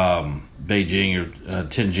Beijing or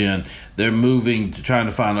Tianjin, they're moving to trying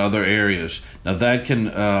to find other areas. Now that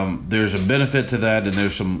can there's a benefit to that, and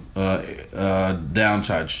there's some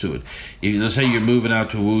downsides to it. Let's say you're moving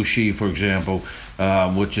out to Wuxi, for example,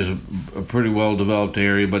 which is a pretty well developed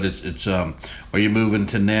area, but it's or you're moving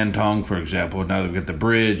to Nantong, for example. Now they've got the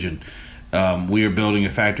bridge, and we are building a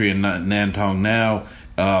factory in Nantong now.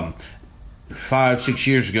 5-6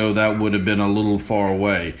 years ago, that would have been a little far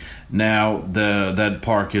away. Now that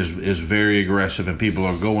park is very aggressive, and people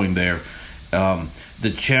are going there.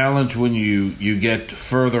 The challenge when you get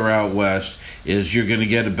further out west is you're going to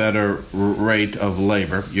get a better rate of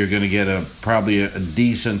labor. You're going to get probably a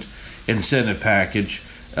decent incentive package,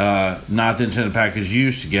 not the incentive package you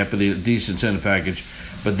used to get, but the decent incentive package.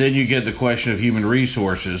 But then you get the question of human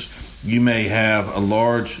resources. You may have a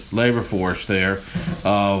large labor force there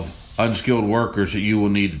of unskilled workers that you will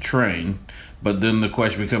need to train, but then the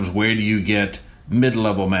question becomes, where do you get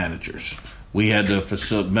mid-level managers? We had a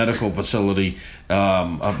medical facility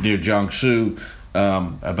up near Jiangsu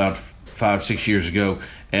about 5-6 years ago,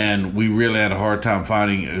 and we really had a hard time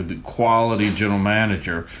finding the quality general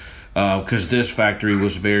manager because this factory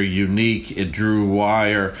was very unique. It drew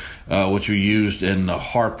wire, which we used in the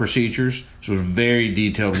heart procedures, so it was very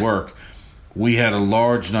detailed work. We had a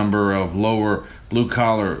large number of lower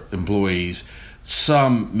blue-collar employees,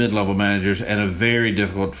 some mid-level managers, and a very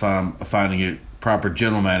difficult finding a proper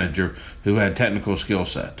general manager who had technical skill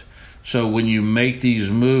set. So when you make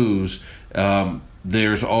these moves,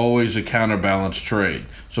 there's always a counterbalance trade.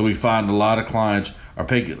 So we find a lot of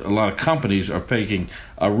companies are making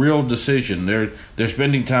a real decision. They're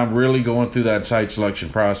spending time really going through that site selection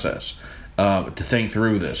process. to think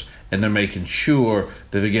through this, and they're making sure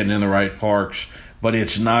that they're getting in the right parks. But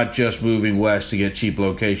it's not just moving west to get cheap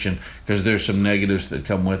location, because there's some negatives that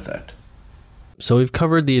come with that. So we've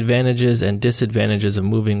covered the advantages and disadvantages of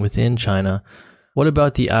moving within China. What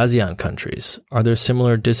about the ASEAN countries? Are there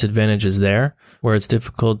similar disadvantages there, where it's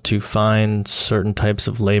difficult to find certain types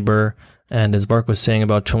of labor? And as Mark was saying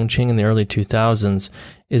about Chongqing in the early 2000s,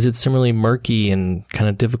 is it similarly murky and kind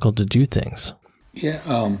of difficult to do things?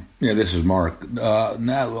 Yeah, this is Mark. Now,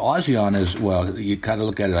 ASEAN is, well, you kind of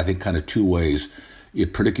look at it, I think, kind of two ways.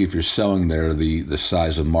 Particularly if you're selling there, the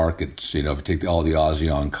size of markets, if you take all the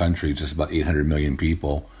ASEAN countries, it's about 800 million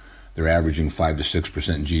people. They're averaging 5 to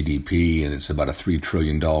 6% GDP, and it's about a $3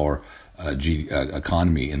 trillion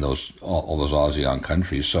economy in all those ASEAN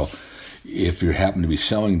countries. So if you happen to be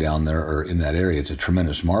selling down there or in that area, it's a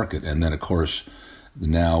tremendous market. And then, of course,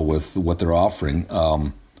 now with what they're offering,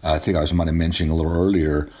 I think I might have mentioned a little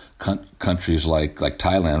earlier, countries like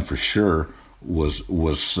Thailand for sure was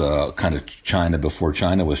kind of China before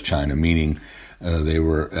China was China, meaning they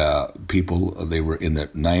were in the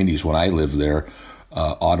 90s when I lived there.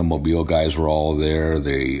 Automobile guys were all there.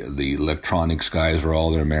 The electronics guys were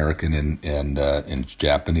all there, American and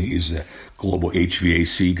Japanese. Global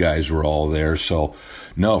HVAC guys were all there. So,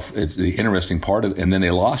 no, the interesting part of it, and then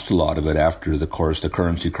they lost a lot of it after, the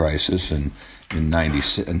currency crisis in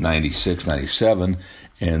 96, 97.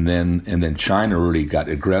 And then China really got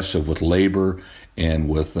aggressive with labor and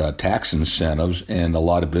with tax incentives, and a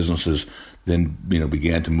lot of businesses then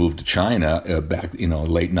began to move to China back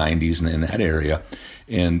late 90s and in that area,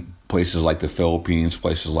 and places like the Philippines,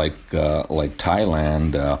 places like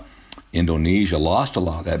Thailand, Indonesia lost a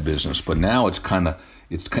lot of that business. But now it's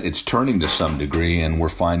turning to some degree, and we're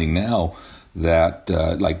finding now that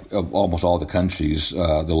like almost all the countries,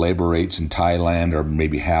 the labor rates in Thailand are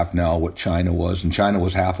maybe half now what China was, and China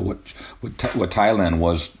was half of what Thailand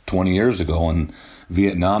was 20 years ago, and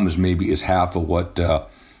Vietnam is half of what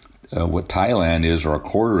Thailand is, or a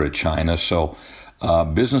quarter of China. So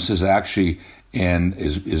businesses actually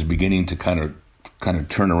is beginning to kind of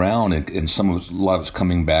turn around, and a lot of it's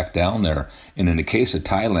coming back down there. And in the case of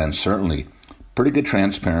Thailand, certainly pretty good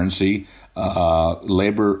transparency.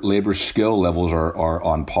 Labor skill levels are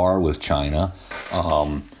on par with China.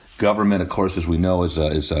 Government, of course, as we know, is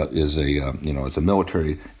a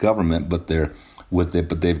military government, but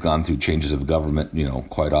they've gone through changes of government,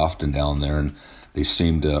 quite often down there, and they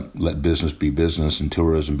seem to let business be business and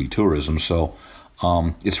tourism be tourism. So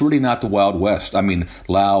it's really not the Wild West. I mean,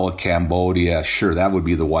 Laos, Cambodia, sure, that would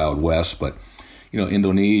be the Wild West, but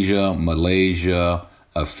Indonesia, Malaysia,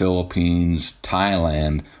 Philippines,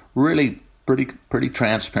 Thailand, really pretty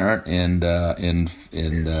transparent and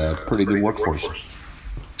pretty good workforce.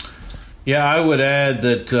 Yeah, I would add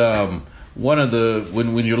that one of the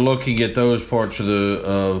when you're looking at those parts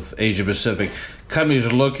of Asia Pacific, companies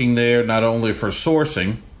are looking there not only for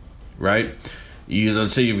sourcing, right?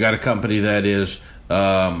 Let's say you've got a company that is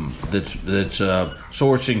that's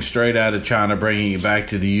sourcing straight out of China, bringing it back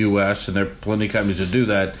to the U.S., and there are plenty of companies that do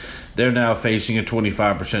that. They're now facing a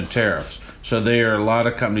 25% tariffs. So there are a lot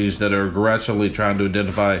of companies that are aggressively trying to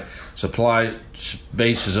identify supply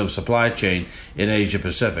bases of supply chain in Asia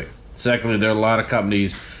Pacific. Secondly, there are a lot of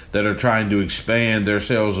companies that are trying to expand their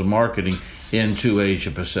sales and marketing into Asia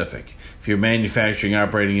Pacific. If you're manufacturing,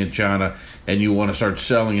 operating in China, and you want to start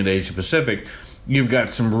selling in Asia Pacific, you've got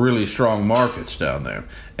some really strong markets down there.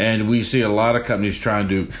 And we see a lot of companies trying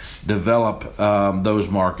to develop those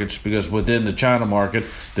markets, because within the China market,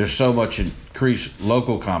 there's so much increased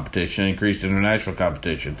local competition, increased international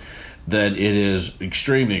competition, that it is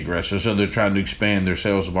extremely aggressive. So they're trying to expand their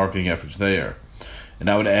sales and marketing efforts there. And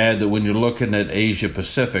I would add that when you're looking at Asia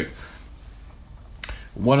Pacific,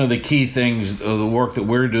 one of the key things of the work that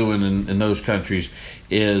we're doing in those countries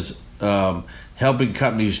is helping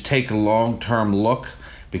companies take a long-term look,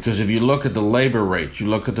 because if you look at the labor rates, you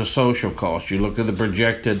look at the social costs, you look at the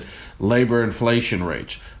projected labor inflation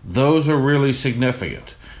rates, those are really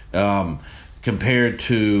significant compared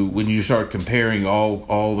to when you start comparing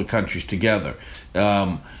all the countries together.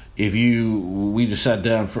 We just sat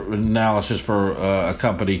down for analysis for a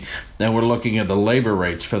company, and we're looking at the labor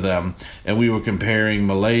rates for them, and we were comparing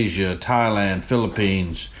Malaysia, Thailand,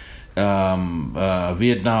 Philippines,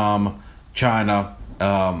 Vietnam, China,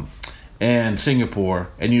 and Singapore,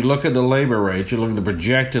 and you look at the labor rates, you look at the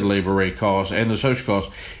projected labor rate costs and the social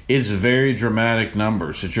costs, it's very dramatic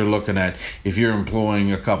numbers that you're looking at if you're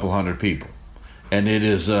employing a couple hundred people. And it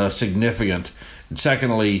is significant. And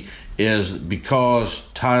secondly, is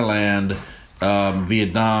because Thailand,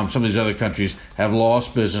 Vietnam, some of these other countries have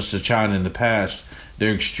lost business to China in the past,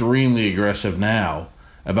 they're extremely aggressive now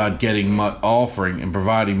about offering and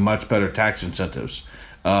providing much better tax incentives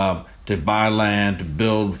to buy land, to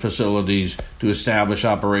build facilities, to establish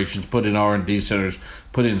operations, put in R&D centers,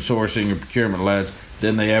 put in sourcing and procurement labs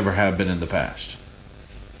than they ever have been in the past.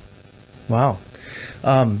 Wow.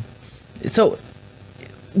 So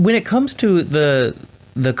when it comes to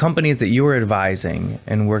the companies that you were advising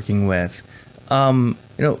and working with,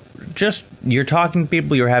 just you're talking to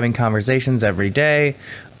people, you're having conversations every day.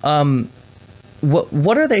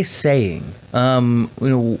 What are they saying? How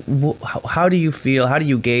do you feel? How do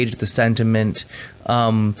you gauge the sentiment?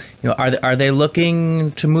 Are they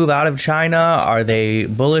looking to move out of China? Are they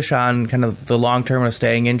bullish on kind of the long term of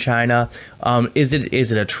staying in China? Is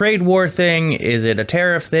it a trade war thing? Is it a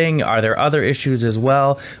tariff thing? Are there other issues as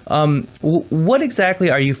well? What exactly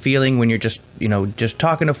are you feeling when you're just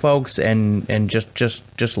talking to folks and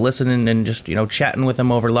just listening and just chatting with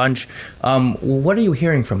them over lunch? What are you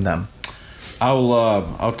hearing from them?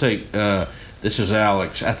 I'll take. This is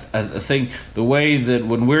Alex. I think the way that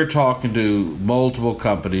when we're talking to multiple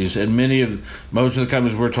companies, and most of the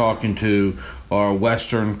companies we're talking to are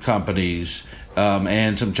Western companies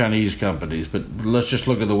and some Chinese companies, but let's just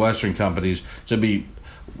look at the Western companies. So it'd be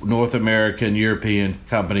North American, European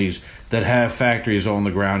companies that have factories on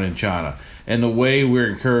the ground in China. And the way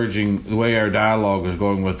the way our dialogue is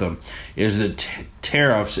going with them is that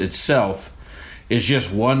tariffs itself is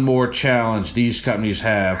just one more challenge these companies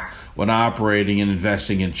have when operating and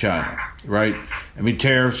investing in China, right? I mean,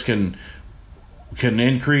 tariffs can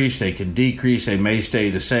increase, they can decrease, they may stay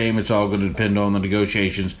the same. It's all going to depend on the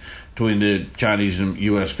negotiations between the Chinese and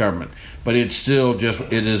U.S. government. But it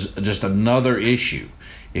is just another issue.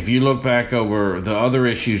 If you look back over the other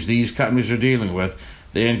issues these companies are dealing with,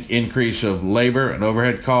 the increase of labor and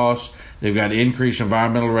overhead costs, they've got increased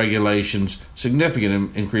environmental regulations,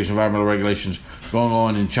 significant increased environmental regulations going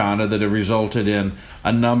on in China that have resulted in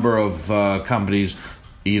a number of companies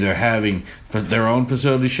either having their own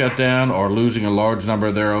facilities shut down or losing a large number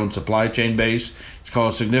of their own supply chain base. It's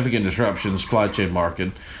caused significant disruption in the supply chain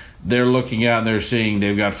market. They're looking out and they're seeing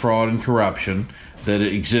they've got fraud and corruption that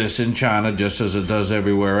exists in China just as it does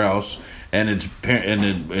everywhere else,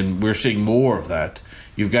 and we're seeing more of that.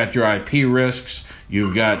 You've got your IP risks,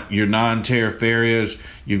 you've got your non-tariff barriers,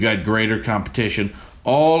 you've got greater competition.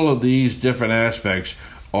 All of these different aspects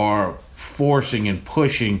are forcing and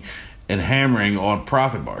pushing and hammering on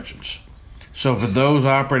profit margins. So for those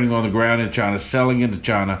operating on the ground in China, selling into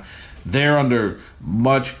China, they're under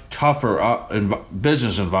much tougher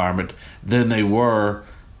business environment than they were,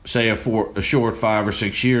 say, a short 5 or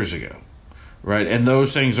 6 years ago. Right, and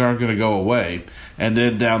those things aren't going to go away. And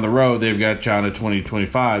then down the road, they've got China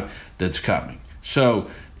 2025 that's coming.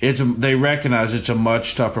 So they recognize it's a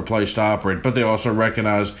much tougher place to operate, but they also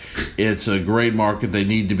recognize it's a great market. They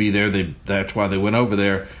need to be there. That's why they went over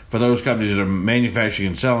there. For those companies that are manufacturing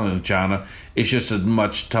and selling in China, it's just a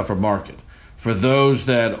much tougher market. For those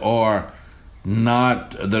that are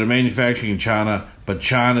manufacturing in China, but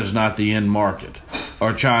China's not the end market,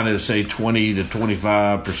 or China is, say, 20 to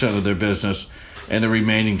 25% of their business, and the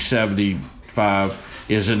remaining 75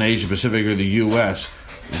 is in Asia Pacific or the U.S.,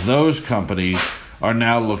 those companies are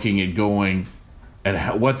now looking at going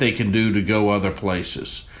at what they can do to go other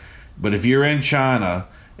places. But if you're in China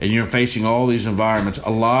and you're facing all these environments,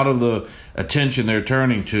 a lot of the attention they're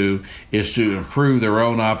turning to is to improve their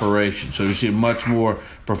own operations. So you see much more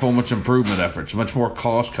performance improvement efforts, much more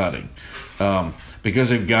cost cutting, because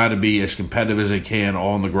they've got to be as competitive as they can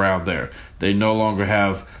on the ground there. They no longer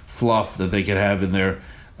have fluff that they can have in their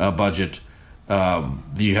budget.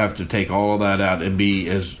 You have to take all of that out and be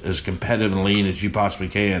as competitive and lean as you possibly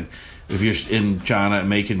can if you're in China and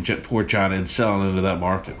making for China and selling into that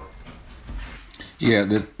market.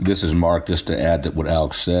 Yeah, this is Mark. Just to add to what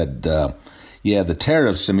Alex said, the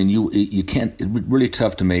tariffs. I mean, you can't. It's really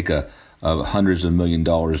tough to make a hundreds of $1 million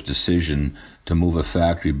decision to move a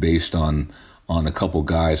factory based on a couple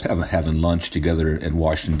guys having lunch together in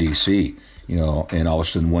Washington D.C. And all of a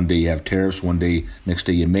sudden one day you have tariffs, next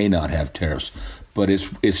day you may not have tariffs. But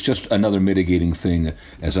it's just another mitigating thing,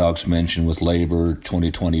 as Alex mentioned, with labor,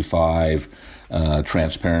 2025,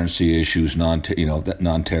 transparency issues,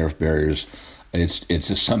 non-tariff barriers. It's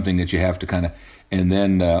just something that you have to kind of, and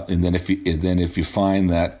then if you find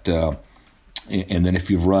that, and then if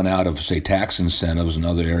you've run out of, say, tax incentives in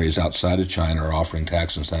other areas outside of China are offering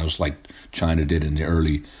tax incentives like China did in the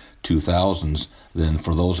early 2000s, then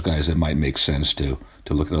for those guys it might make sense to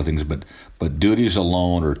look at other things. But duties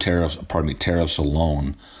alone or tariffs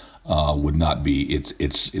alone would not be.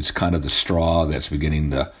 It's kind of the straw that's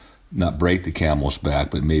beginning to not break the camel's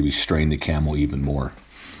back, but maybe strain the camel even more.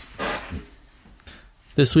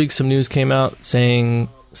 This week, some news came out saying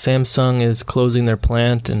Samsung is closing their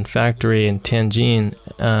plant and factory in Tianjin,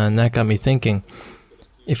 and that got me thinking.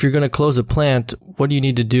 If you're going to close a plant, what do you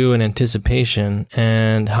need to do in anticipation,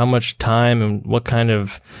 and how much time and what kind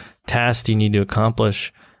of tasks do you need to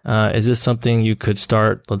accomplish? Is this something you could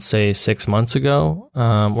start, let's say, 6 months ago,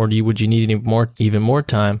 or would you need even more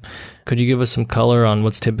time? Could you give us some color on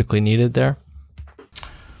what's typically needed there?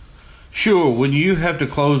 Sure. When you have to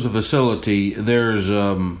close a facility,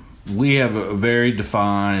 we have a very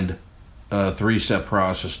defined 3-step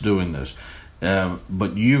process doing this.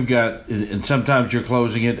 But you've got, and sometimes you're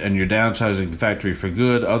closing it and you're downsizing the factory for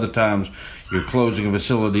good. Other times you're closing a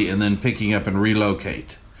facility and then picking up and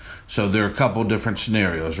relocate. So there are a couple different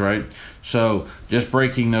scenarios, right? So just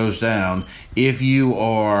breaking those down, if you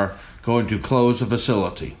are going to close a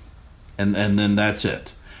facility and then that's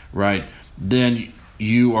it, right? Then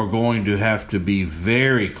you are going to have to be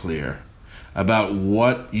very clear about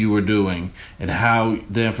what you are doing and how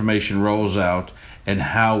the information rolls out and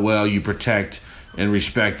how well you protect and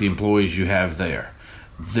respect the employees you have there.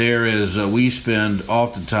 We spend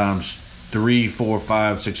oftentimes 3, 4,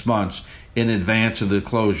 5, 6 months in advance of the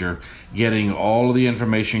closure, getting all of the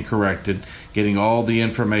information corrected, getting all the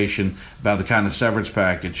information about the kind of severance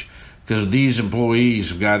package, because these employees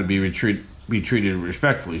have got to be treated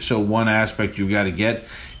respectfully. So one aspect you've got to get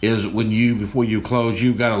is before you close,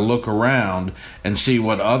 you've got to look around and see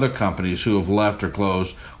what other companies who have left or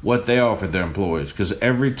closed, what they offer their employees. Because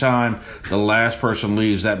every time the last person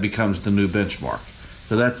leaves, that becomes the new benchmark.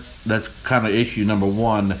 So that's kind of issue number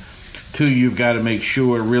one. 2, you've got to make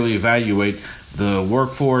sure, really evaluate the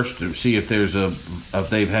workforce to see if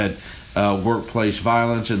they've had workplace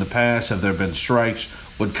violence in the past, have there been strikes,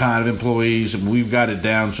 what kind of employees, and we've got it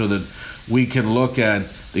down so that we can look at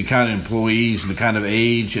the kind of employees and the kind of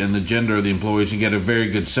age and the gender of the employees and get a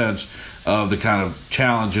very good sense of the kind of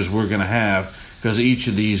challenges we're going to have, because each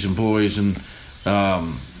of these employees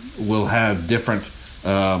will have different,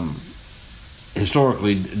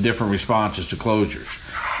 historically different responses to closures.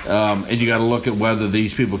 And you got to look at whether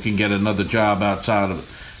these people can get another job outside of it.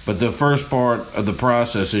 But the first part of the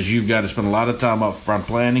process is you've got to spend a lot of time up front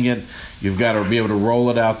planning it. You've got to be able to roll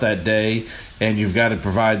it out that day, and you've got to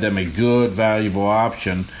provide them a good, valuable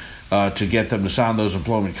option to get them to sign those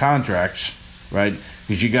employment contracts, right?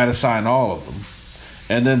 Because you got to sign all of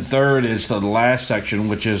them. And then third is the last section,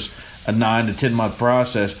 which is a 9 to 10 month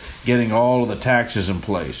process, getting all of the taxes in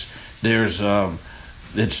place. It's a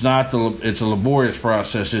laborious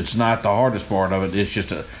process. It's not the hardest part of it. It's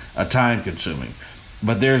just a time consuming.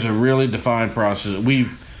 But there's a really defined process. We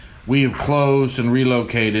have closed and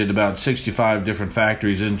relocated about 65 different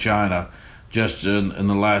factories in China just in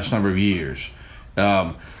the last number of years.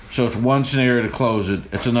 So it's one scenario to close it.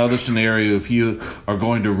 It's another scenario if you are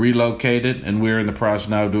going to relocate it, and we're in the process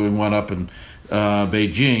now of doing one up in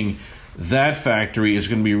Beijing. That factory is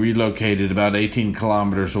going to be relocated about 18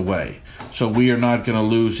 kilometers away. So we are not going to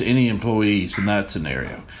lose any employees in that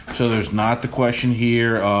scenario. So there's not the question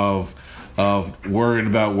here of worrying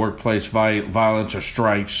about workplace violence or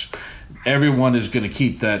strikes. Everyone is going to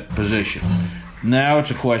keep that position. Now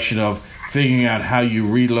it's a question of figuring out how you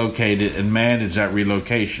relocate it and manage that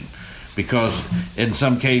relocation. Because in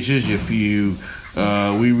some cases, if we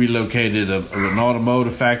relocated an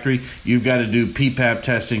automotive factory, you've got to do PPAP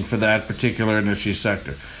testing for that particular industry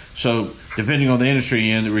sector. So depending on the industry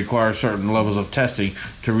you're in, it requires certain levels of testing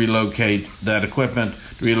to relocate that equipment,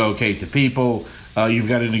 to relocate the people. You've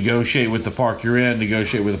got to negotiate with the park you're in,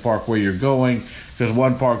 negotiate with the park where you're going, because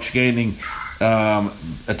one park's gaining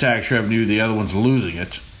a tax revenue, the other one's losing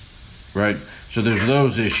it, right? So there's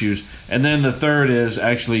those issues. And then the third is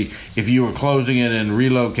actually if you were closing it and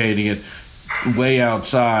relocating it way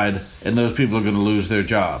outside, and those people are going to lose their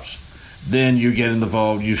jobs. Then you get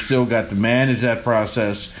involved. You've still got to manage that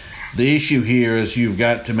process. The issue here is you've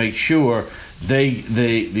got to make sure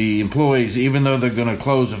the employees, even though they're going to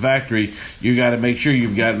close a factory, you got to make sure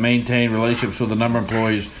you've got maintained relationships with a number of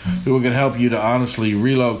employees who are going to help you to honestly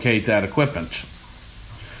relocate that equipment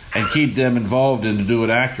and keep them involved and to do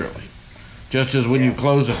it accurately. Just as when you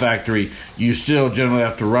close a factory, you still generally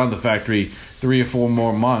have to run the factory 3 or 4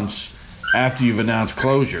 more months after you've announced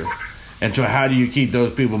closure. And so how do you keep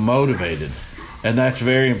those people motivated? And that's a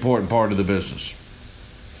very important part of the business.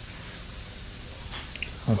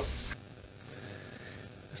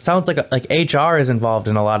 Sounds like HR is involved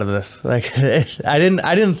in a lot of this. Like I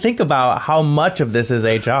didn't think about how much of this is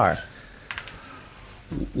HR.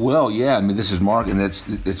 Well, yeah, I mean, this is market, and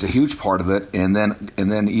it's a huge part of it. And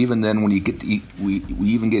then even then, when you get we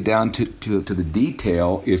even get down to the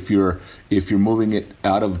detail. If you're moving it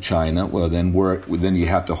out of China, well, then you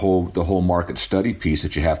have to hold the whole market study piece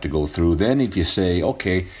that you have to go through. Then if you say,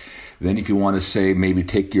 okay, then if you want to say maybe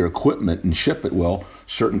take your equipment and ship it, well,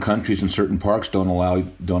 certain countries and certain parks don't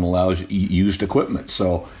allow used equipment.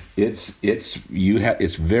 So it's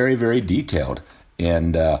very, very detailed.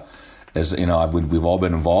 And as you know, we've all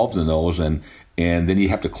been involved in those, and then you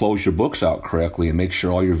have to close your books out correctly and make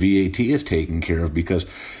sure all your VAT is taken care of. Because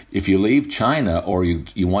if you leave China, or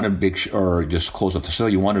you want to or just close a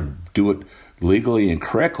facility, you want to do it legally and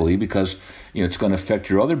correctly, because it's going to affect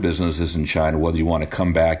your other businesses in China, whether you want to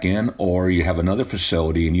come back in or you have another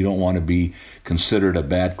facility, and you don't want to be considered a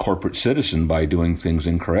bad corporate citizen by doing things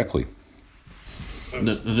incorrectly.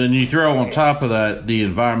 Then you throw on top of that the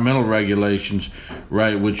environmental regulations,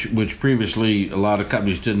 right? Which previously a lot of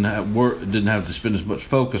companies didn't have to spend as much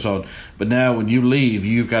focus on, but now when you leave,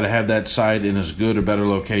 you've got to have that site in as good or better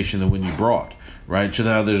location than when you brought, right? So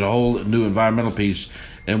now there's a whole new environmental piece,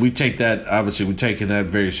 and we're taking that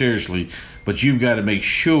very seriously. But you've got to make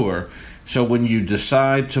sure. So when you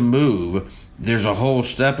decide to move, there's a whole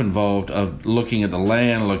step involved of looking at the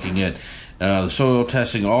land, looking at the soil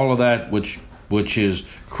testing, all of that, which is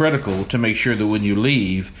critical to make sure that when you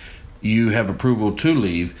leave, you have approval to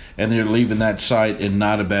leave, and you're leaving that site in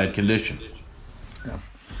not a bad condition. Yeah.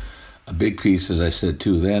 A big piece, as I said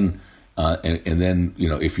too, then and then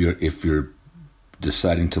if you're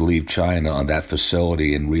deciding to leave China on that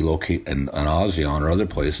facility and relocate on ASEAN or other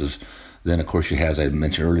places, then of course as I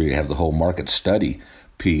mentioned earlier, you have the whole market study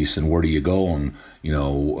piece, and where do you go, and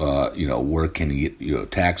where can you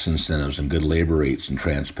get tax incentives and good labor rates and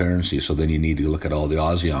transparency. So then you need to look at all the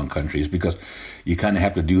ASEAN countries, because you kind of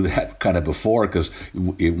have to do that kind of before, because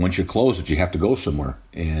once you close it, you have to go somewhere,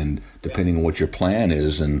 and depending on what your plan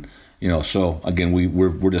is, and so again,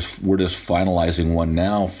 we're just finalizing one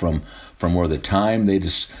now from where the time they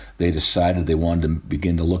decided they wanted to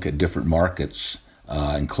begin to look at different markets,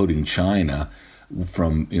 including China,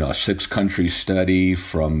 from a 6-country study,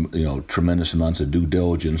 from tremendous amounts of due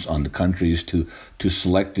diligence on the countries, to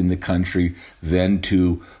selecting the country, then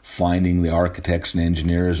to finding the architects and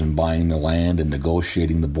engineers and buying the land and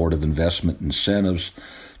negotiating the board of investment incentives,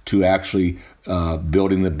 to actually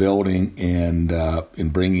building the building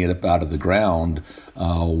and bringing it up out of the ground.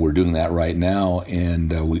 We're doing that right now,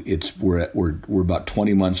 and we're about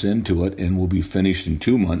 20 months into it, and we'll be finished in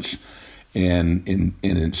 2 months. And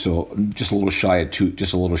so just a little shy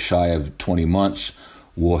of 20 months,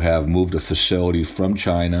 we'll have moved a facility from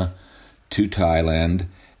China to Thailand,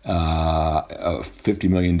 a $50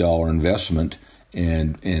 million investment,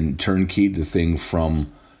 and turnkeyed the thing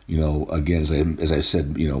from, again, as I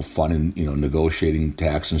said, funding, negotiating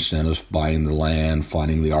tax incentives, buying the land,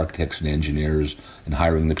 finding the architects and engineers, and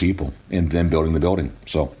hiring the people, and then building the building.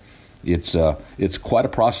 So it's quite a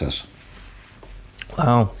process.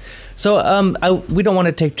 Wow. So we don't want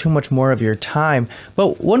to take too much more of your time,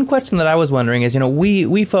 but one question that I was wondering is,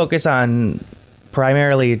 we focus on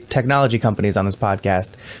primarily technology companies on this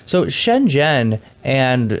podcast. So Shenzhen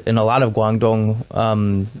and in a lot of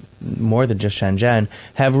Guangdong, more than just Shenzhen,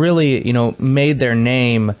 have really, made their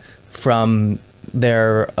name from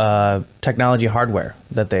their technology hardware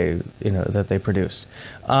that they produce.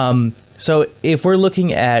 So if we're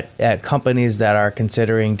looking at companies that are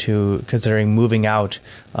considering moving out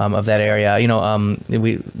of that area,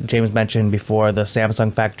 James mentioned before the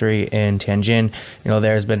Samsung factory in Tianjin.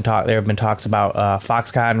 There have been talks about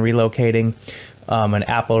Foxconn relocating, and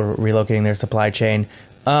Apple relocating their supply chain.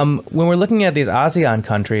 When we're looking at these ASEAN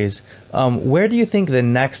countries, where do you think the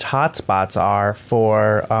next hotspots are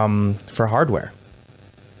for hardware?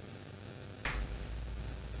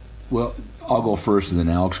 Well, I'll go first, and then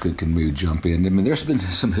Alex can maybe jump in. I mean, there's been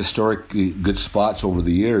some historic good spots over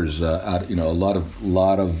the years. A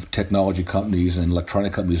lot of technology companies and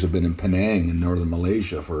electronic companies have been in Penang in northern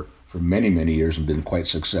Malaysia for many, many years and been quite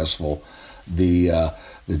successful. The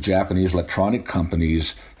Japanese electronic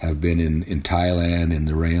companies have been in Thailand, in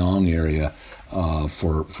the Rayong area,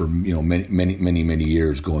 for many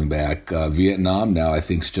years going back. Vietnam now, I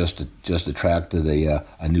think, just attracted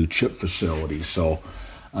a new chip facility. So,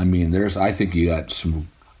 I mean, I think you got some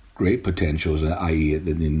great potentials, i.e.,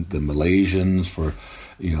 the Malaysians, for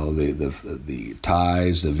the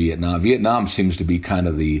Thais, the Vietnam. Vietnam seems to be kind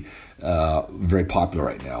of the very popular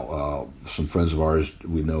right now. Some friends of ours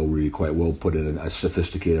we know really quite well put in a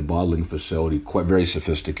sophisticated bottling facility, quite very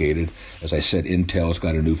sophisticated. As I said, Intel's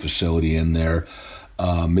got a new facility in there.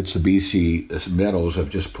 Mitsubishi Metals have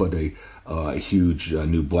just put a a huge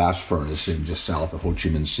new blast furnace in just south of Ho Chi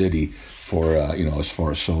Minh City for as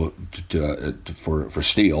far as for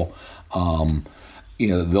steel.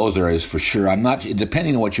 Those areas for sure. I'm not,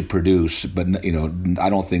 depending on what you produce, but I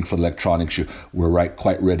don't think for electronics we're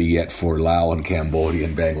quite ready yet for Laos and Cambodia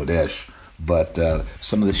and Bangladesh. But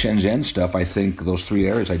some of the Shenzhen stuff, I think those three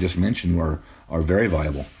areas I just mentioned are very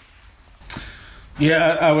viable.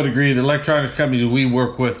 Yeah, I would agree. The electronics companies we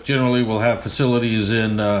work with generally will have facilities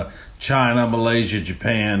in China, Malaysia,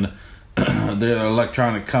 Japan. The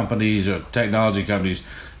electronic companies or technology companies,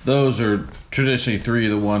 those are traditionally three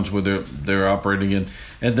of the ones where they're operating in,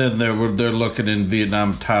 and then they're looking in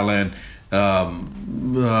Vietnam, Thailand,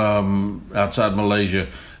 outside Malaysia.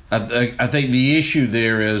 I think the issue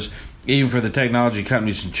there is, even for the technology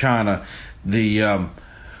companies in China, the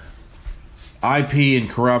IP and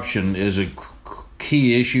corruption is a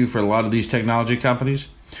key issue for a lot of these technology companies,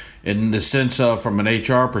 in the sense of, from an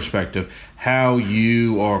HR perspective, how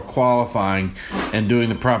you are qualifying and doing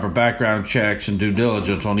the proper background checks and due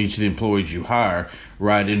diligence on each of the employees you hire,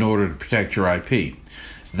 right, in order to protect your IP.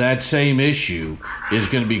 That same issue is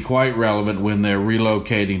going to be quite relevant when they're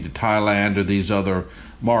relocating to Thailand or these other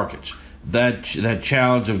markets. That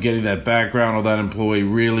challenge of getting that background of that employee,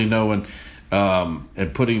 really knowing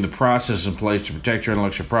and putting the process in place to protect your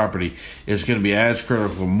intellectual property, is going to be as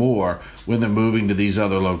critical, more when they're moving to these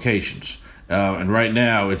other locations. And right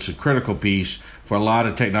now, it's a critical piece for a lot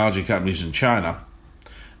of technology companies in China.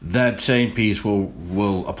 That same piece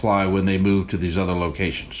will apply when they move to these other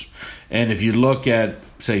locations. And if you look at,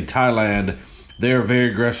 say, Thailand, they're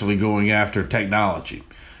very aggressively going after technology.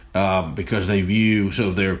 Because they view,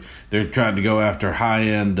 so they're trying to go after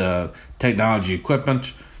high-end technology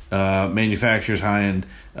equipment, manufacturers, high-end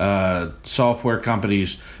software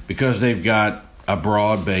companies, because they've got a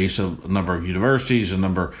broad base of a number of universities,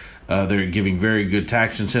 they're giving very good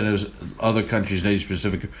tax incentives. Other countries, Asia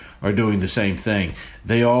Pacific, are doing the same thing.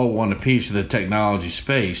 They all want a piece of the technology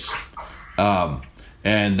space, so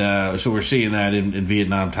we're seeing that in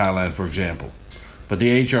Vietnam, Thailand, for example. But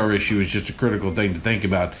the HR issue is just a critical thing to think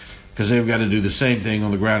about, because they've got to do the same thing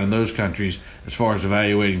on the ground in those countries as far as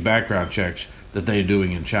evaluating background checks that they're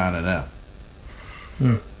doing in China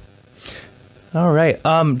now. All right.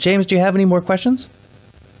 James, do you have any more questions?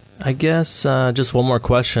 I guess just one more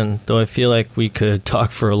question, though I feel like we could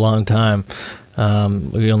talk for a long time.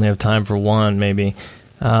 We only have time for one, maybe.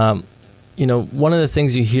 One of the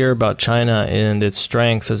things you hear about China and its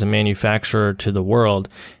strengths as a manufacturer to the world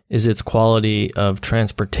is its quality of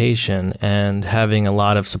transportation and having a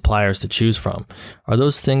lot of suppliers to choose from. Are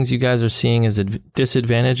those things you guys are seeing as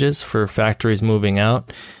disadvantages for factories moving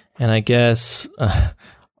out? And I guess,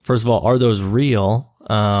 first of all, are those real?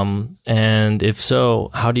 And if so,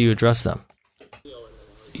 how do you address them?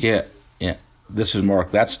 Yeah. This is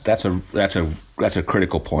Mark. That's a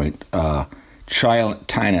critical point.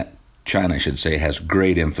 China, I should say, has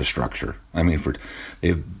great infrastructure. I mean,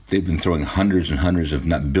 they've been throwing hundreds and hundreds, if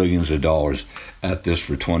not billions of dollars at this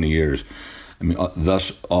for 20 years. I mean,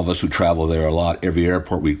 thus, all of us who travel there a lot, every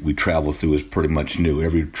airport we travel through is pretty much new.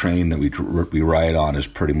 Every train that we ride on is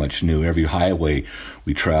pretty much new. Every highway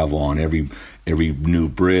we travel on, every new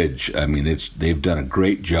bridge. I mean, they've done a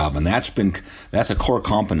great job, and that's a core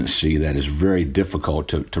competency that is very difficult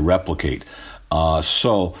to replicate.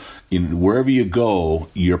 So wherever you go,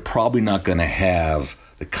 you're probably not going to have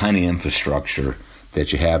the kind of infrastructure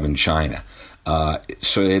that you have in China.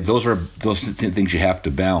 So those things you have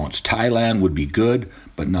to balance. Thailand would be good,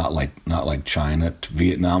 but not like China.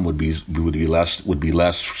 Vietnam would be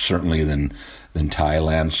less certainly than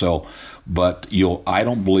Thailand. So, but I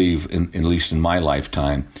don't believe, at least in my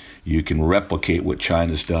lifetime, you can replicate what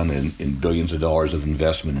China's done in billions of dollars of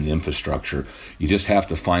investment in infrastructure. You just have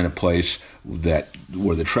to find a place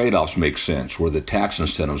where the trade-offs make sense, where the tax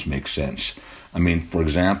incentives make sense. I mean, for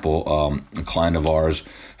example, a client of ours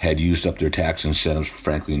had used up their tax incentives,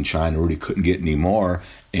 frankly, in China, really couldn't get any more,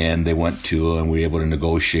 and they went to, and we were able to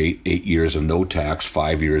negotiate 8 years of no tax,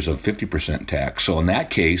 5 years of 50% tax. So in that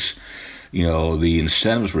case, the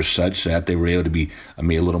incentives were such that they were able to be a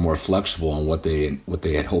little more flexible on what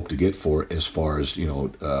they had hoped to get for it, as far as,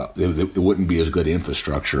 it wouldn't be as good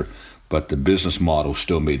infrastructure, but the business model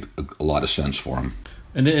still made a lot of sense for them.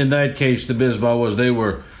 And in that case, the business model was they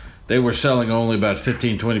were selling only about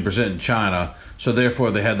 15-20% in China, so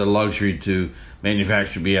therefore they had the luxury to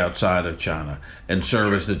manufacture be outside of China and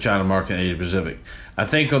service the China market in Asia Pacific. I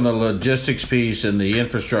think on the logistics piece and the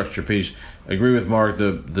infrastructure piece, I agree with Mark.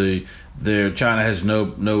 China has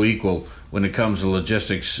no equal when it comes to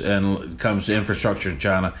logistics and it comes to infrastructure in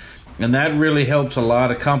China. And that really helps a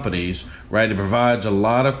lot of companies, right? It provides a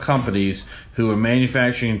lot of companies who are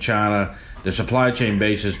manufacturing in China, their supply chain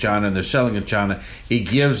base is China, and they're selling in China. It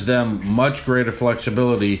gives them much greater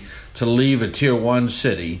flexibility to leave a tier 1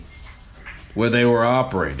 city where they were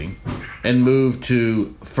operating and move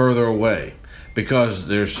to further away, because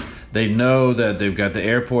they know that they've got the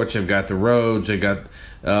airports, they've got the roads, they've got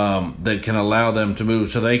that can allow them to move.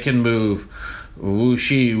 So they can move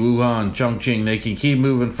Wuxi, Wuhan, Chongqing. They can keep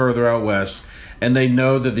moving further out west, and they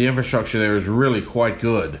know that the infrastructure there is really quite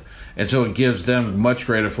good. And so it gives them much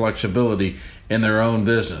greater flexibility in their own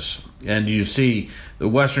business. And you see the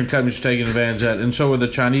Western companies taking advantage of that, and so are the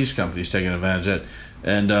Chinese companies taking advantage of that.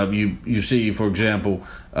 And you see, for example,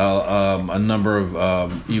 a number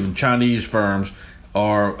of even Chinese firms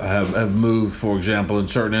have moved, for example, in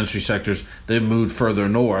certain industry sectors, they've moved further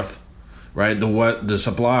north, right? The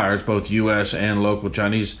suppliers, both U.S. and local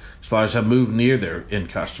Chinese suppliers, have moved near their end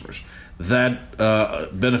customers. That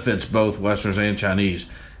benefits both Westerners and Chinese,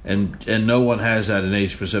 and no one has that in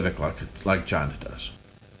Asia Pacific like China does.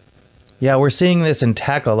 Yeah, we're seeing this in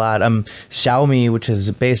tech a lot. Xiaomi, which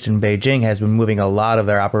is based in Beijing, has been moving a lot of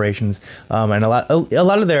their operations and a lot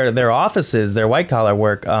of their offices, their white collar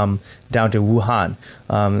work, down to Wuhan.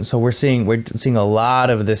 So we're seeing a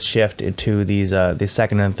lot of this shift into these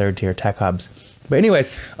second and third tier tech hubs. But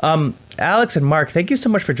anyways, Alex and Mark, thank you so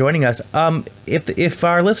much for joining us. If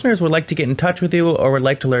our listeners would like to get in touch with you or would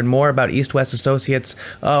like to learn more about East West Associates,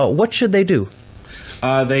 what should they do?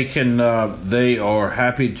 They are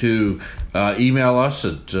happy to email us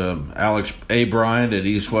at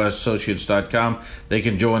alexabryant@eastwestassociates.com. They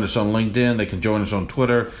can join us on LinkedIn. They can join us on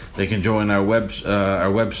Twitter. They can join our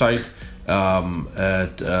website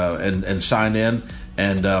and sign in.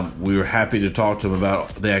 And we were happy to talk to them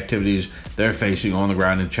about the activities they're facing on the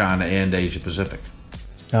ground in China and Asia Pacific.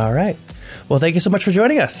 All right. Well, thank you so much for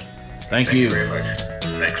joining us. Thank you very much.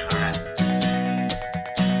 Thanks.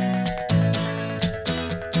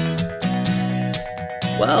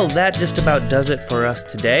 Well, that just about does it for us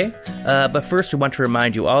today. But first, we want to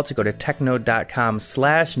remind you all to go to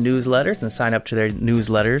technode.com/newsletters and sign up to their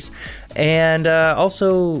newsletters. And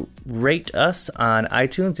also rate us on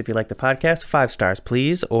iTunes if you like the podcast. 5 stars,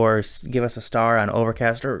 please. Or give us a star on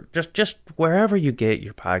Overcast, or just wherever you get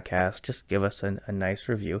your podcast. Just give us a nice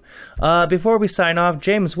review. Before we sign off,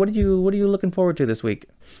 James, what are you looking forward to this week?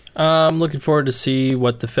 I'm looking forward to see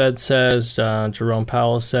what the Fed says, Jerome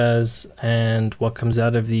Powell says, and what comes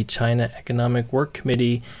out of the China Economic Work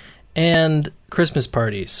Committee and Christmas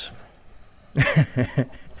parties.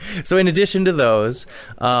 So in addition to those,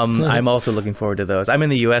 I'm also looking forward to those. I'm in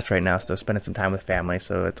the U.S. right now, so spending some time with family.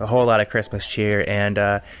 So it's a whole lot of Christmas cheer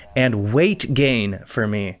and weight gain for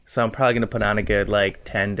me. So I'm probably going to put on a good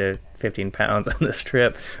 10 to 15 pounds on this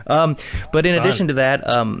trip. But in addition to that,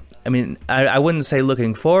 I wouldn't say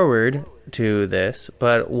looking forward to this,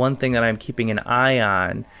 but one thing that I'm keeping an eye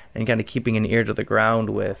on and kind of keeping an ear to the ground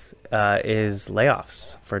with is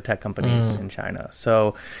layoffs for tech companies in China.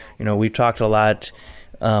 So, we've talked a lot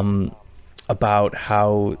about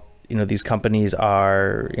how these companies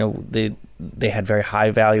are they had very high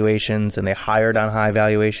valuations and they hired on high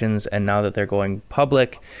valuations, and now that they're going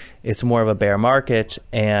public, it's more of a bear market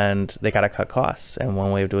and they got to cut costs, and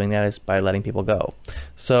one way of doing that is by letting people go.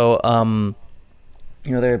 So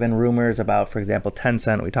there have been rumors about, for example,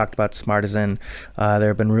 Tencent. We talked about Smartisan. There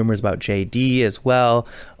have been rumors about JD as well.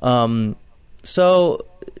 In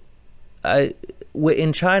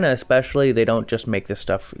China especially, they don't just make this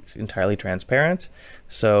stuff entirely transparent.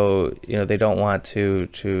 So, they don't want to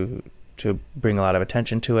bring a lot of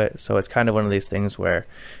attention to it. So it's kind of one of these things where,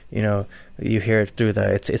 you hear it through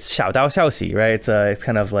it's 小道消息, right? It's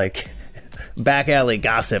kind of like back alley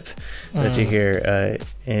gossip that you hear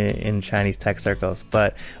in Chinese tech circles.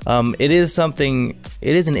 But it is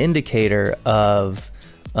an indicator of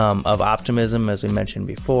optimism, as we mentioned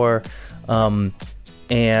before. And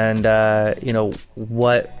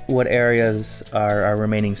what areas are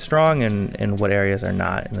remaining strong and what areas are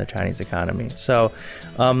not in the Chinese economy. So,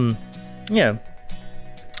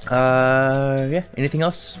 anything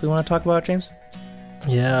else we want to talk about, James?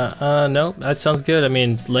 No, that sounds good. I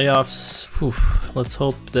mean, layoffs, let's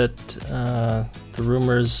hope that the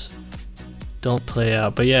rumors don't play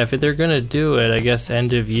out. But if they're going to do it, I guess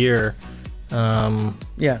end of year.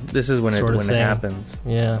 This is when it happens.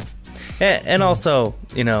 Yeah. And also,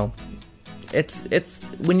 it's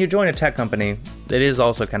when you join a tech company, it is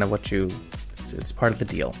also kind of it's part of the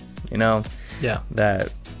deal,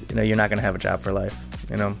 that, you're not going to have a job for life,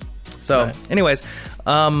 So right. Anyways,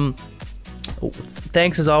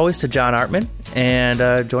 thanks as always to John Artman,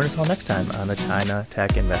 and join us all next time on the China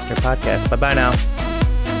Tech Investor Podcast. Bye-bye now.